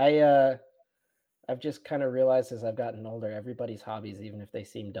 Yeah, I've just kind of realized as I've gotten older, everybody's hobbies, even if they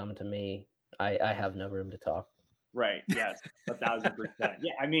seem dumb to me, I have no room to talk. Right. Yes. 1,000%.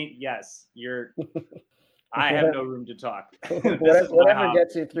 Yeah. I mean, yes. I have no room to talk. Whatever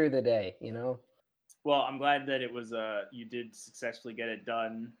gets you through the day, Well, I'm glad that it was you did successfully get it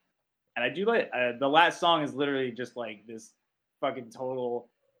done, and I do like the last song is literally just like this fucking total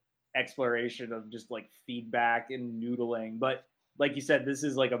exploration of just like feedback and noodling. But like you said, this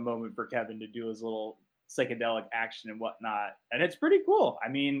is like a moment for Kevin to do his little psychedelic action and whatnot, and it's pretty cool. I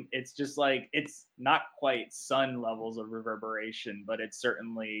mean, it's just like it's not quite Sun levels of reverberation, but it's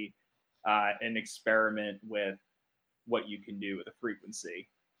certainly an experiment with what you can do with a frequency.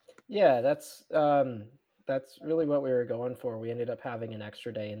 Yeah, that's really what we were going for. We ended up having an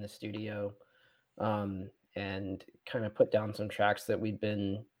extra day in the studio, and kind of put down some tracks that we'd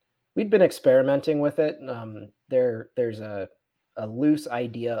been experimenting with it. There's a loose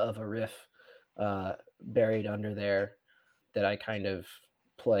idea of a riff buried under there that I kind of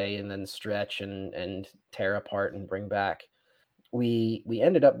play and then stretch and tear apart and bring back. We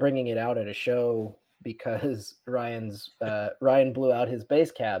ended up bringing it out at a show because Ryan blew out his bass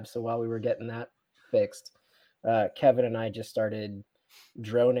cab. So while we were getting that fixed, Kevin and I just started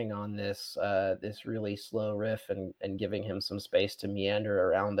droning on this really slow riff and giving him some space to meander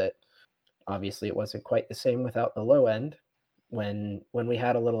around it. Obviously, it wasn't quite the same without the low end. When we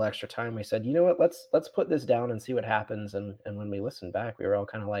had a little extra time, we said, you know what, let's put this down and see what happens. And when we listened back, we were all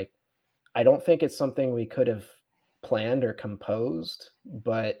kind of like, I don't think it's something we could have planned or composed,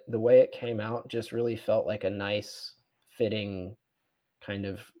 but the way it came out just really felt like a nice fitting kind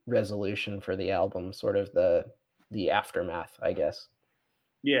of resolution for the album, sort of the aftermath, I guess.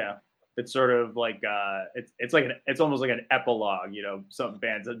 Yeah, it's sort of like it's almost like an epilogue. Some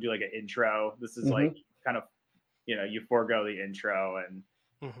bands that do like an intro. This is like kind of you forego the intro and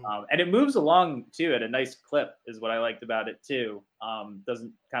it moves along too at a nice clip is what I liked about it too.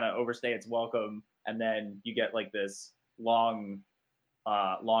 Doesn't kind of overstay its welcome, and then you get like this long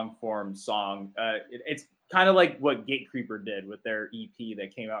form song. It's kind of like what Gatecreeper did with their EP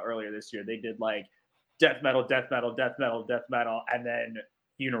that came out earlier this year. They did like death metal, and then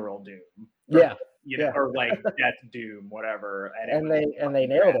funeral doom. Or like death doom, whatever. And they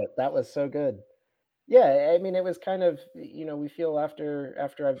nailed it. That was so good. Yeah, I mean, it was kind of, we feel after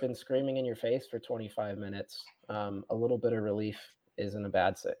I've been screaming in your face for 25 minutes, a little bit of relief isn't a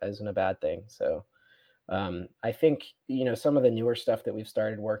bad thing. So I think, some of the newer stuff that we've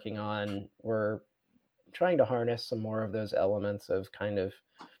started working on, we're trying to harness some more of those elements of kind of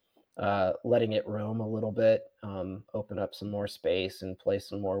letting it roam a little bit, open up some more space and play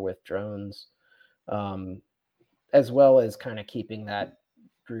some more with drones, as well as kind of keeping that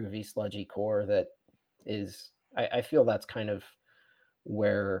groovy, sludgy core that is, I feel that's kind of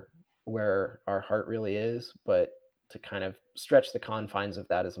where our heart really is, but to kind of stretch the confines of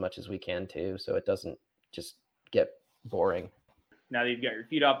that as much as we can too, so it doesn't just get boring. Now that you've got your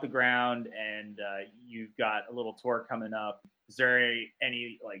feet off the ground and you've got a little tour coming up, is there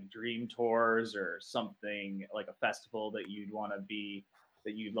any like dream tours or something like a festival that you'd love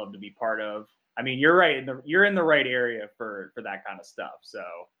to be part of? I mean, you're right. You're in the right area for that kind of stuff. So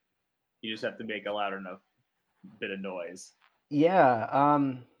you just have to make a loud enough bit of noise. Yeah.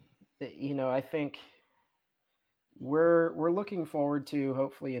 I think we're looking forward to,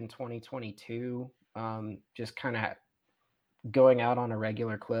 hopefully in 2022, just kind of going out on a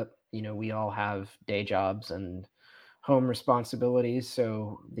regular clip. We all have day jobs and home responsibilities,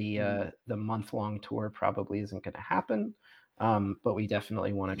 so the month-long tour probably isn't going to happen. But we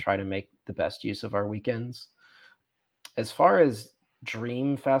definitely want to try to make the best use of our weekends. As far as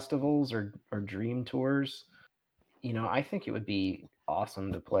dream festivals or dream tours, I think it would be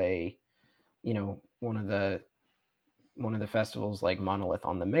awesome to play, one of the festivals like Monolith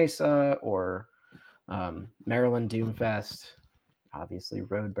on the Mesa or Maryland Doomfest. Obviously,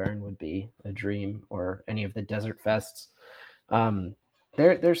 Roadburn would be a dream, or any of the Desert Fests.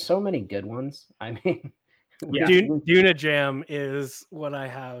 There's so many good ones. I mean, yeah. Duna Jam is what I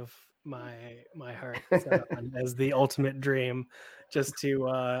have my heart set on as the ultimate dream, just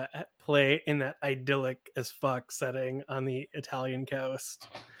to play in that idyllic as fuck setting on the Italian coast.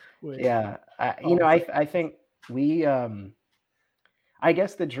 I think we I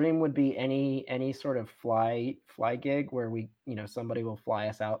guess the dream would be any sort of fly gig where we, somebody will fly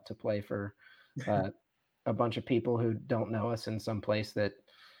us out to play for a bunch of people who don't know us in some place that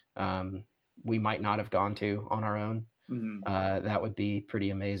we might not have gone to on our own. Mm-hmm. That would be pretty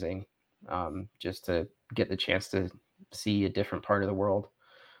amazing, just to get the chance to see a different part of the world.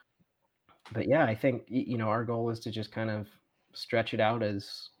 But yeah, I think, our goal is to just kind of stretch it out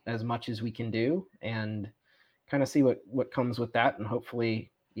as much as we can do and kind of see what comes with that. And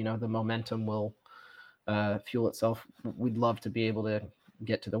hopefully, the momentum will fuel itself. We'd love to be able to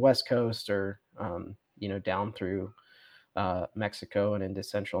get to the West Coast or, down through Mexico and into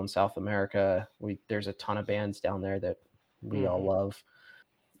Central and South America. There's a ton of bands down there that we all love,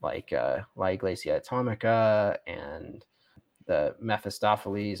 like La Iglesia Atomica and the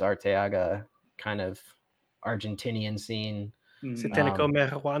Mephistopheles, Arteaga kind of Argentinian scene. Satanico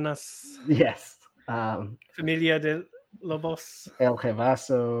Marihuanas. Yes. Familia de Lobos. El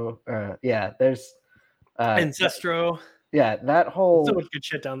Jevaso. There's Ancestro. That whole so much good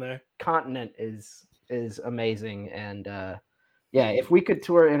shit down there. Continent is amazing, and if we could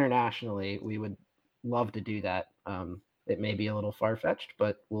tour internationally, we would love to do that. It may be a little far-fetched,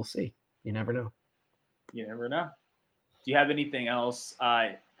 but we'll see. You never know. You never know. Do you have anything else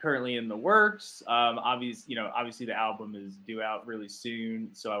currently in the works? Obviously the album is due out really soon,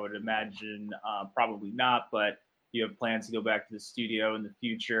 so I would imagine probably not, but you have plans to go back to the studio in the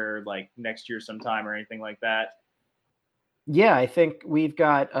future, like next year sometime or anything like that? Yeah, I think we've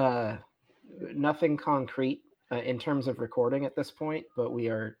got nothing concrete in terms of recording at this point, but we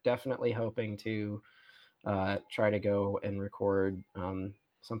are definitely hoping to try to go and record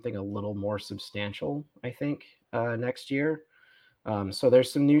something a little more substantial, I think, next year. So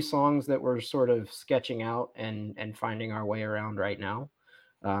there's some new songs that we're sort of sketching out and finding our way around right now.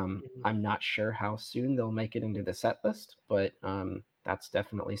 I'm not sure how soon they'll make it into the set list, but that's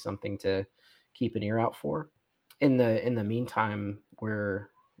definitely something to keep an ear out for. In the meantime,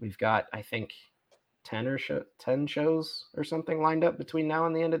 we've got, I think, 10 shows or something lined up between now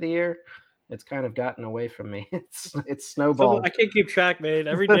and the end of the year. It's kind of gotten away from me. It's snowballed. So I can't keep track, man.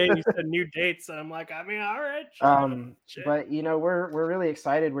 Every day you said new dates, and I'm like, I mean, all right. Sure. But we're really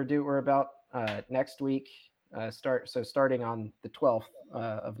excited. We're about next week starting on the 12th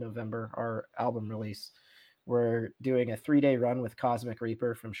of November, our album release. We're doing a 3-day run with Cosmic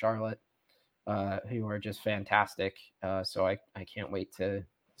Reaper from Charlotte, who are just fantastic. So I can't wait to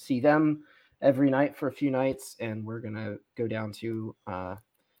see them every night for a few nights, and we're gonna go down to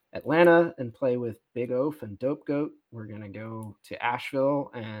Atlanta and play with Big Oaf and Dope Goat. We're going to go to Asheville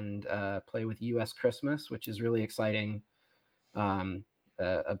and play with US Christmas, which is really exciting.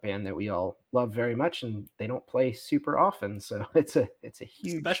 A band that we all love very much, and they don't play super often, so it's a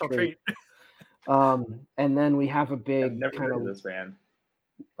huge special treat. And then we have a big kind of this band.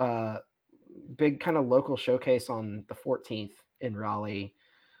 Big kind of local showcase on the 14th in Raleigh.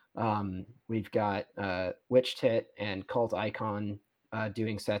 We've got Witch Tit and Cult Icon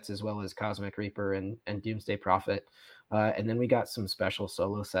doing sets, as well as Cosmic Reaper and Doomsday Prophet. And then we got some special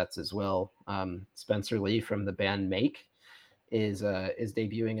solo sets as well. Spencer Lee from the band Make is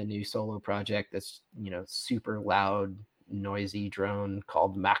debuting a new solo project that's, super loud, noisy drone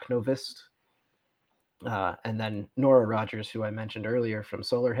called Machnovist. And then Nora Rogers, who I mentioned earlier from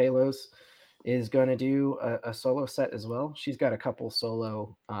Solar Halos, is going to do a solo set as well. She's got a couple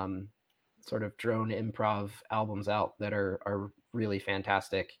solo sort of drone improv albums out that are really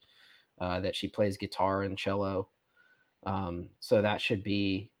fantastic, that she plays guitar and cello. So that should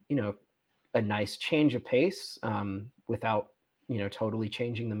be, a nice change of pace without, totally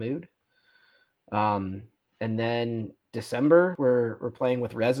changing the mood. And then December, we're playing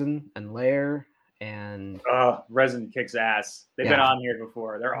with Resin and Lair. And Resin kicks ass. They've been on here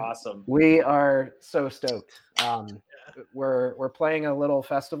before. They're awesome. We are so stoked. We're playing a little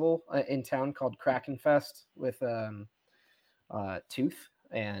festival in town called Kraken Fest with Tooth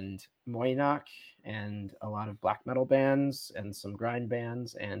and Moynock and a lot of black metal bands and some grind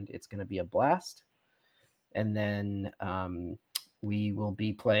bands, and it's going to be a blast. And then we will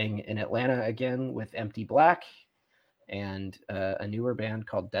be playing in Atlanta again with Empty Black and a newer band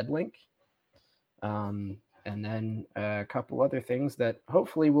called Deadlink. And then a couple other things that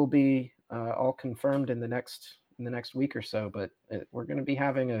hopefully will be all confirmed in the next week or so. But we're going to be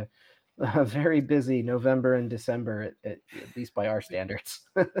having a very busy November and December, at least by our standards.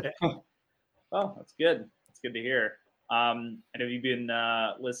 Oh, that's good. That's good to hear. And have you been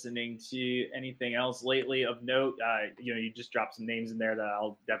listening to anything else lately of note? You just dropped some names in there that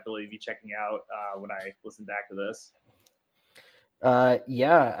I'll definitely be checking out when I listen back to this.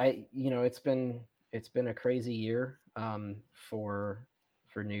 It's been a crazy year for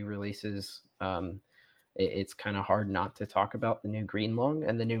new releases. It's kind of hard not to talk about the new Greenlung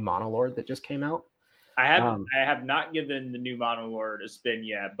and the new Monolord that just came out. I have not given the new Monolord a spin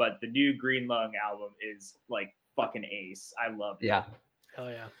yet, but the new Greenlung album is like fucking ace. I love it. Yeah.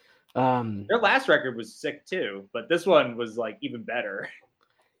 Hell yeah. Their last record was sick too, but this one was like even better.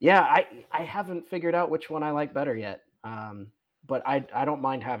 Yeah, I haven't figured out which one I like better yet. But I don't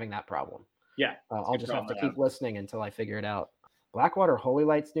mind having that problem. Yeah. I'll just have to keep listening until I figure it out. Blackwater Holy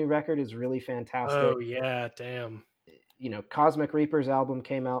Light's new record is really fantastic. Oh yeah, damn. Cosmic Reaper's album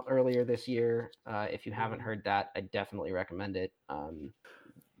came out earlier this year. If you haven't heard that, I definitely recommend it.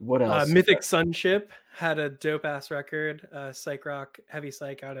 What else? Mythic Sunship had a dope ass record. Psych rock, heavy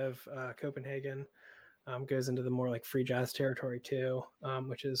psych out of Copenhagen. Goes into the more like free jazz territory too,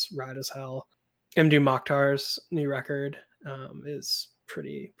 which is rad as hell. Mdu Mokhtar's new record is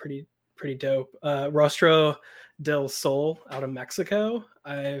pretty dope. Rostro del Sol out of Mexico.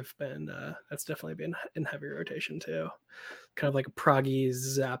 I've been that's definitely been in heavy rotation too. Kind of like a proggy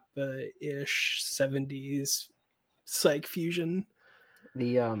Zappa-ish 70s psych fusion.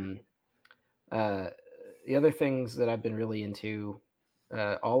 The other things that I've been really into,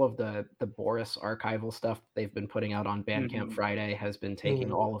 all of the Boris archival stuff they've been putting out on Bandcamp Friday has been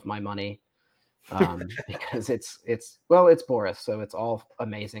taking all of my money. Because it's Boris, so it's all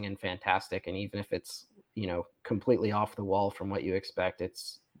amazing and fantastic, and even if it's completely off the wall from what you expect,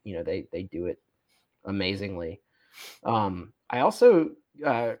 it's they do it amazingly. I also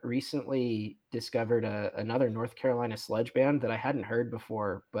recently discovered another North Carolina sludge band that I hadn't heard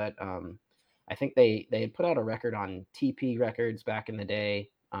before, but I think they had put out a record on TP Records back in the day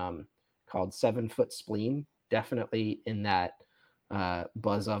called 7 Foot Spleen, definitely in that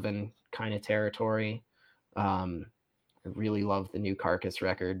Buzz Oven kind of territory. I really love the new Carcass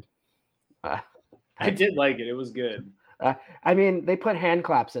record. I did like it. It was good. I mean, they put hand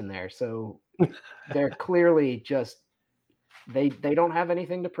claps in there, so they're clearly just they don't have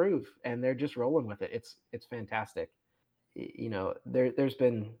anything to prove, and they're just rolling with it. It's fantastic. There's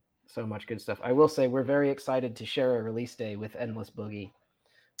been so much good stuff. I will say we're very excited to share a release day with Endless Boogie.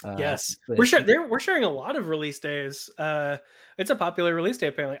 Yes, we're sharing a lot of release days. It's a popular release day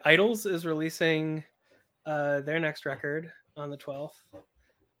apparently. Idols is releasing their next record on the 12th.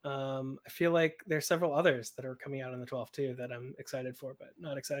 I feel like there's several others that are coming out on the 12th too that I'm excited for, but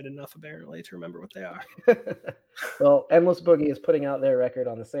not excited enough apparently to remember what they are. Well, Endless Boogie is putting out their record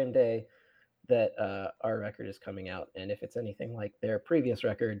on the same day that our record is coming out, and if it's anything like their previous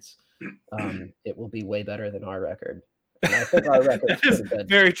records, it will be way better than our record. And I think our record's pretty good.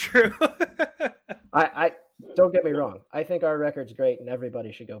 Very true. I don't get me wrong. I think our record's great and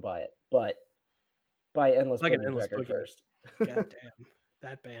everybody should go buy it. But buy Endless Boogie's record first. God damn.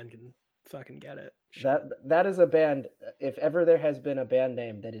 That band can fucking get it. That is a band. If ever there has been a band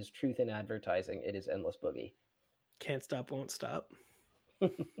name that is truth in advertising, it is Endless Boogie. Can't stop, won't stop.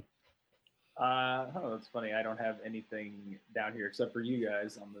 That's funny. I don't have anything down here except for you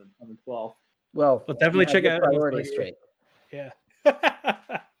guys on the 12th. Well, definitely check out priorities straight. Yeah.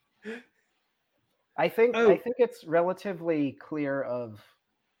 I think it's relatively clear of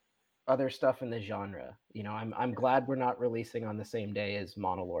other stuff in the genre. You know, I'm glad we're not releasing on the same day as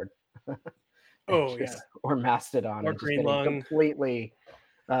Monolord. Or Mastodon, or and just getting completely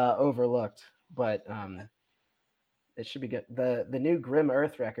overlooked. But it should be good. The new Grim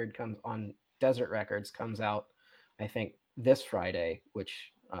Earth record comes on Desert Records, comes out, I think, this Friday,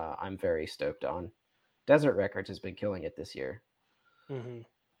 which I'm very stoked on. Desert Records has been killing it this year. Mm-hmm.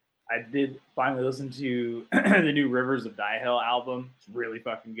 I did finally listen to the new Rivers of Nihil album. It's really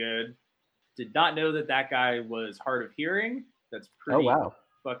fucking good. Did not know that guy was hard of hearing. That's pretty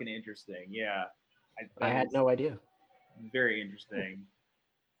fucking interesting. Yeah. I had no idea. Very interesting.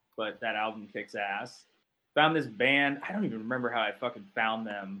 But that album kicks ass. Found this band. I don't even remember how I fucking found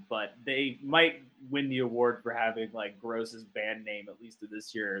them, but they might win the award for having like grossest band name, at least of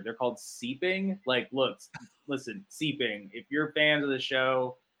this year. They're called Seeping. Like, look, listen, Seeping. If you're fans of the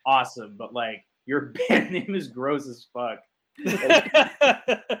show, awesome. But like, your band name is gross as fuck.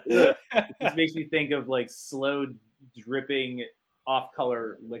 It just makes me think of like slow dripping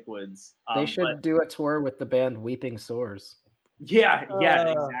off-color liquids. They should do a tour with the band Weeping Sores. Yeah,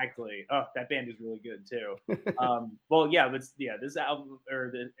 exactly. Oh, that band is really good too. Well, yeah, but this album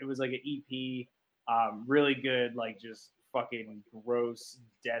it was like an EP, really good, like just fucking gross,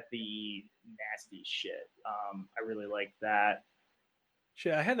 deathy, nasty shit. I really liked that.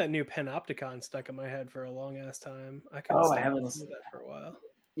 Shit, I had that new Panopticon stuck in my head for a long ass time. I haven't listened to that for a while.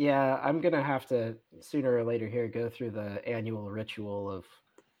 Yeah, I'm gonna have to sooner or later here go through the annual ritual of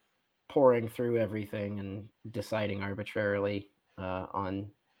pouring through everything and deciding arbitrarily on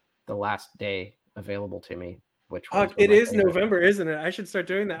the last day available to me. Which it is November, isn't it? I should start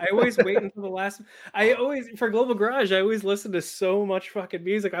doing that. I always wait until the last. For Global Garage, I always listen to so much fucking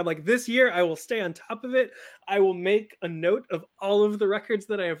music. I'm like, this year I will stay on top of it. I will make a note of all of the records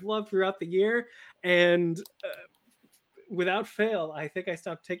that I have loved throughout the year, and without fail, I think I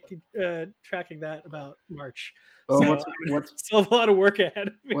stopped tracking that about March. Well, what's still a lot of work ahead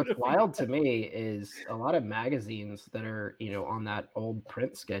of me. What's wild to me is a lot of magazines that are, on that old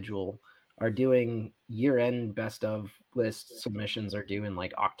print schedule are doing year-end best of list submissions are due in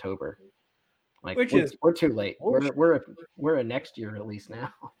like October. Like, we're too late. We're a next year release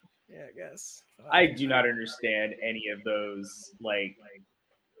now. Yeah, I guess. I do not understand any of those like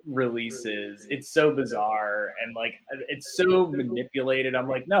releases. It's so bizarre and like it's so manipulated. I'm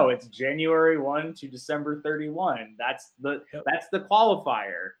like, no, it's January 1 to December 31. That's the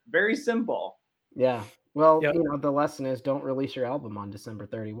qualifier. Very simple. Yeah. Well, the lesson is don't release your album on December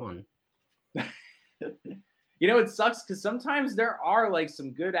 31. It sucks because sometimes there are like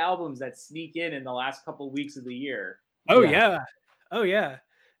some good albums that sneak in the last couple of weeks of the year. Oh yeah.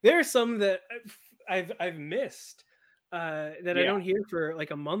 There are some that I've missed. I don't hear for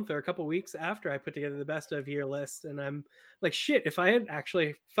like a month or a couple weeks after I put together the best of year list, and I'm like, shit, if I had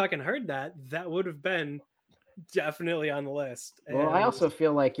actually fucking heard that would have been definitely on the list. Well, I also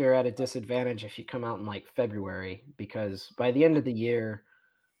feel like you're at a disadvantage if you come out in like February, because by the end of the year,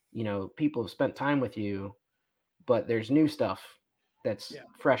 people have spent time with you, but there's new stuff that's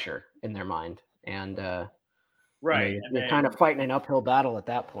fresher in their mind, and right, you're kind of fighting an uphill battle at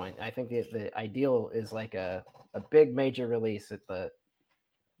that point. I think the ideal is like a big major release at the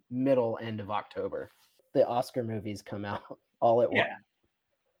middle end of October. The Oscar movies come out all at once. Yeah,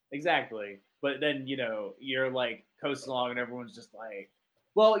 exactly. But then, you're like coasting along and everyone's just like,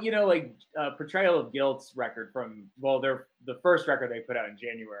 well, Portrayal of Guilt's record the first record they put out in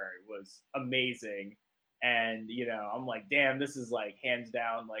January was amazing. And, I'm like, damn, this is like hands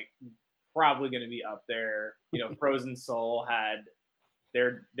down, like probably going to be up there. Frozen Soul had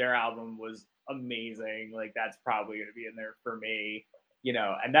their album was amazing. Like that's probably going to be in there for me,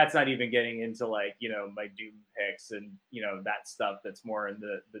 and that's not even getting into like, my Doom picks and, that stuff that's more in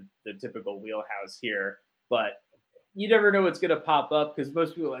the typical wheelhouse here. But you never know what's going to pop up because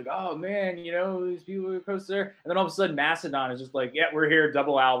most people are like, oh man, these people are close there. And then all of a sudden Mastodon is just like, yeah, we're here,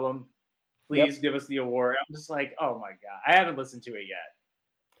 double album. Please give us the award. I'm just like, oh my God. I haven't listened to it yet.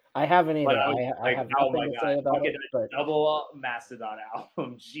 I haven't either. I have nothing to say about it. But double Mastodon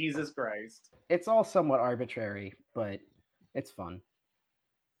album. Jesus Christ. It's all somewhat arbitrary, but it's fun.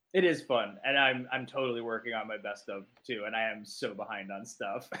 It is fun, and I'm totally working on my best of too, and I am so behind on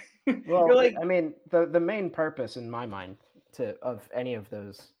stuff. Well, I mean, the main purpose in my mind of any of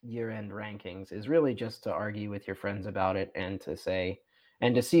those year-end rankings is really just to argue with your friends about it and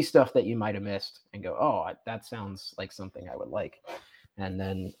to see stuff that you might have missed and go, oh, that sounds like something I would like, and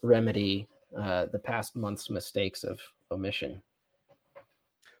then remedy the past month's mistakes of omission.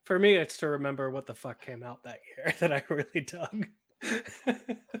 For me, it's to remember what the fuck came out that year that I really dug.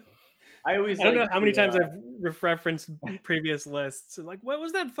 I don't know how many times I've referenced previous lists. Like, what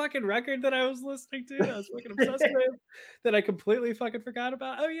was that fucking record that I was listening to? I was fucking obsessed with that I completely fucking forgot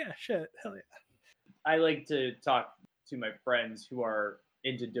about. Oh yeah, shit, hell yeah. I like to talk to my friends who are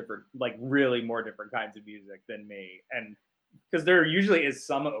into different, like really more different kinds of music than me, and because there usually is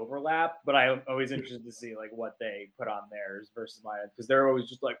some overlap, but I'm always interested to see like what they put on theirs versus mine, because they're always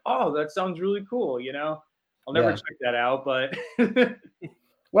just like, oh, that sounds really cool, you know. I'll never check that out, but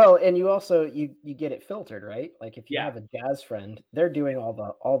well, and you also you get it filtered, right? Like if you have a jazz friend, they're doing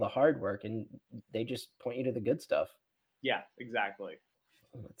all the hard work and they just point you to the good stuff. Yeah, exactly.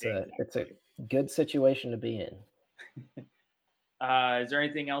 It's a good situation to be in. Is there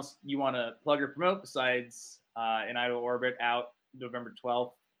anything else you want to plug or promote besides In Idle Orbit out November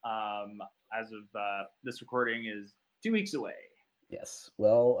 12th? As of this recording is 2 weeks away. Yes.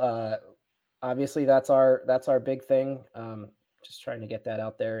 Well, obviously that's our big thing. Just trying to get that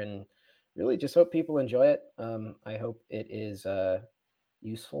out there and really just hope people enjoy it. I hope it is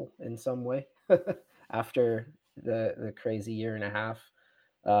useful in some way after the crazy year and a half.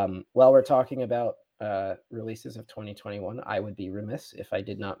 While we're talking about releases of 2021, I would be remiss if I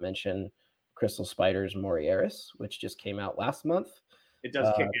did not mention Crystal Spiders Morieris, which just came out last month. It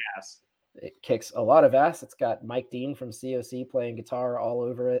does kick ass. It kicks a lot of ass. It's got Mike Dean from COC playing guitar all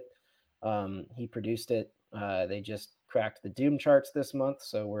over it. He produced it. They just cracked the Doom charts this month,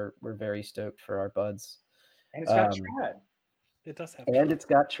 so we're very stoked for our buds. And it's got Trad. It does have. And it's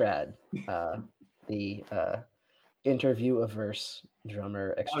got Trad, the interview-averse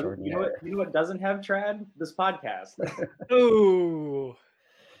drummer extraordinaire. You know what doesn't have Trad? This podcast. Ooh.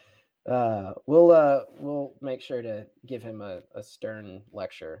 We'll make sure to give him a stern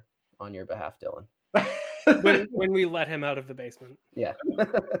lecture on your behalf, Dylan. when we let him out of the basement. Yeah.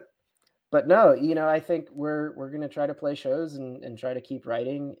 But no, I think we're going to try to play shows and try to keep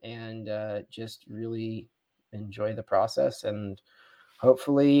writing and just really enjoy the process. And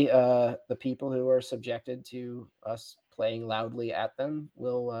hopefully the people who are subjected to us playing loudly at them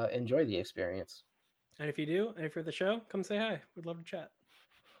will enjoy the experience. And if you do, and if you're at the show, come say hi. We'd love to chat.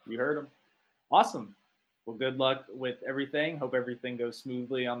 You heard him. Awesome. Well, good luck with everything. Hope everything goes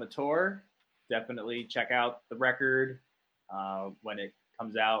smoothly on the tour. Definitely check out the record when it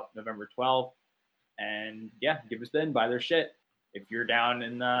comes out November 12th, and give a spin, buy their shit. If you're down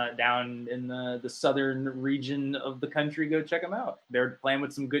in the southern region of the country, go check them out. They're playing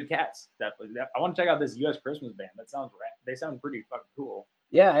with some good cats. Definitely. I want to check out this U.S. Christmas band. They sound pretty fucking cool.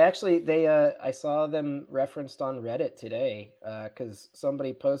 Yeah, I saw them referenced on Reddit today because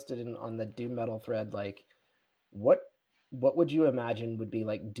somebody posted on the Doom Metal thread like, what would you imagine would be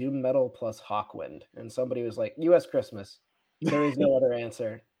like Doom Metal plus Hawkwind? And somebody was like, U.S. Christmas. There is no other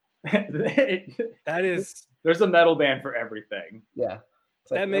answer. There's a metal band for everything. Yeah,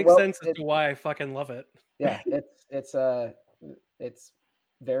 that makes sense as to why I fucking love it. Yeah, it's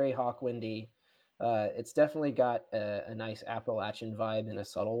very Hawkwindy. It's definitely got a nice Appalachian vibe in a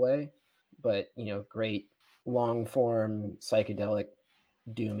subtle way, but great long form psychedelic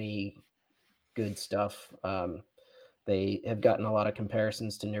doomy good stuff. They have gotten a lot of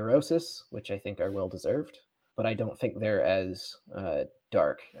comparisons to Neurosis, which I think are well deserved. But I don't think they're as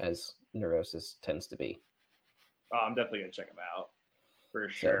dark as Neurosis tends to be. Oh, I'm definitely going to check them out, for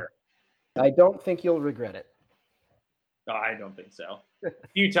sure. So, I don't think you'll regret it. No, I don't think so. A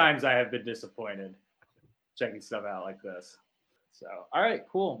few times I have been disappointed checking stuff out like this. So, all right,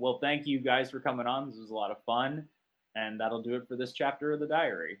 cool. Well, thank you guys for coming on. This was a lot of fun. And that'll do it for this chapter of the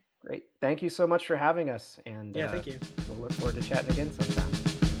diary. Great. Thank you so much for having us. And thank you. We'll look forward to chatting again sometime.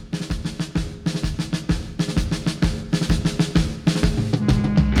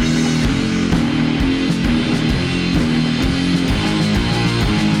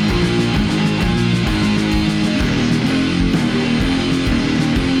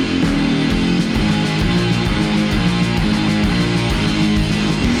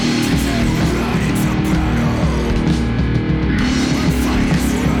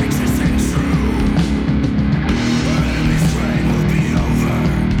 Over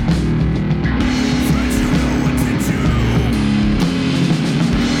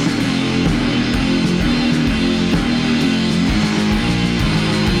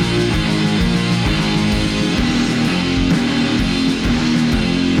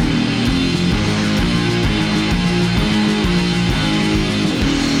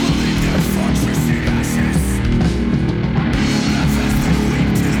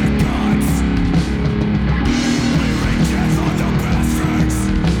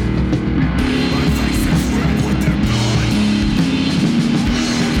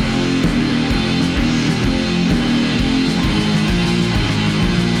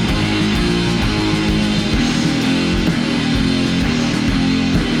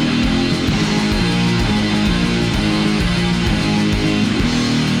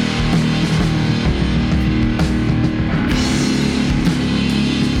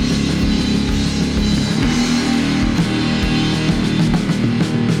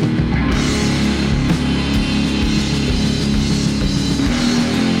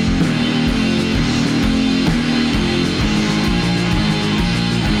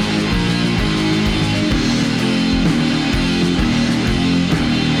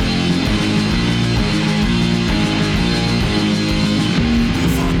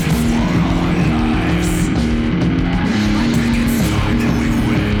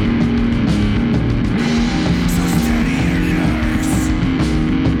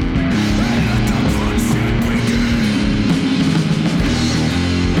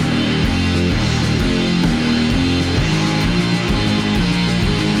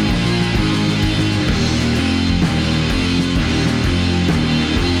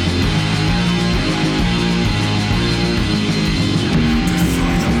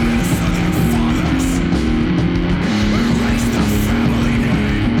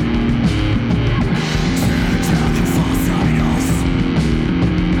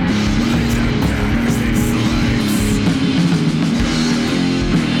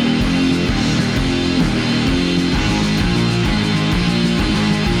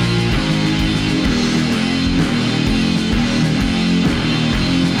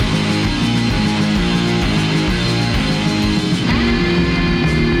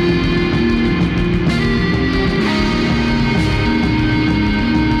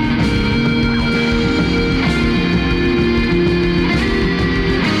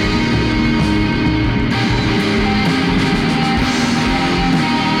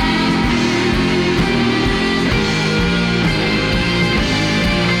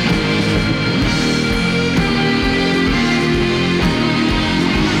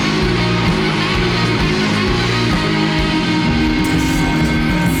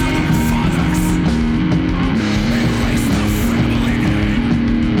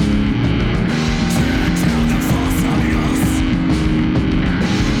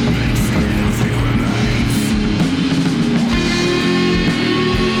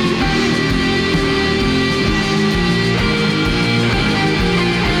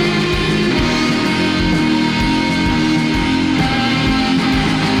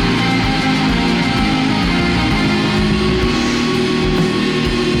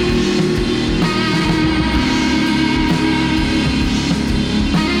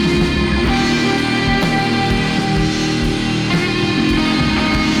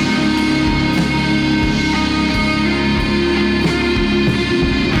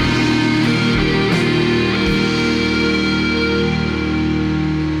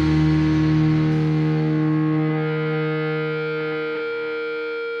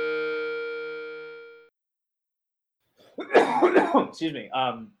excuse me.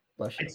 Bless you.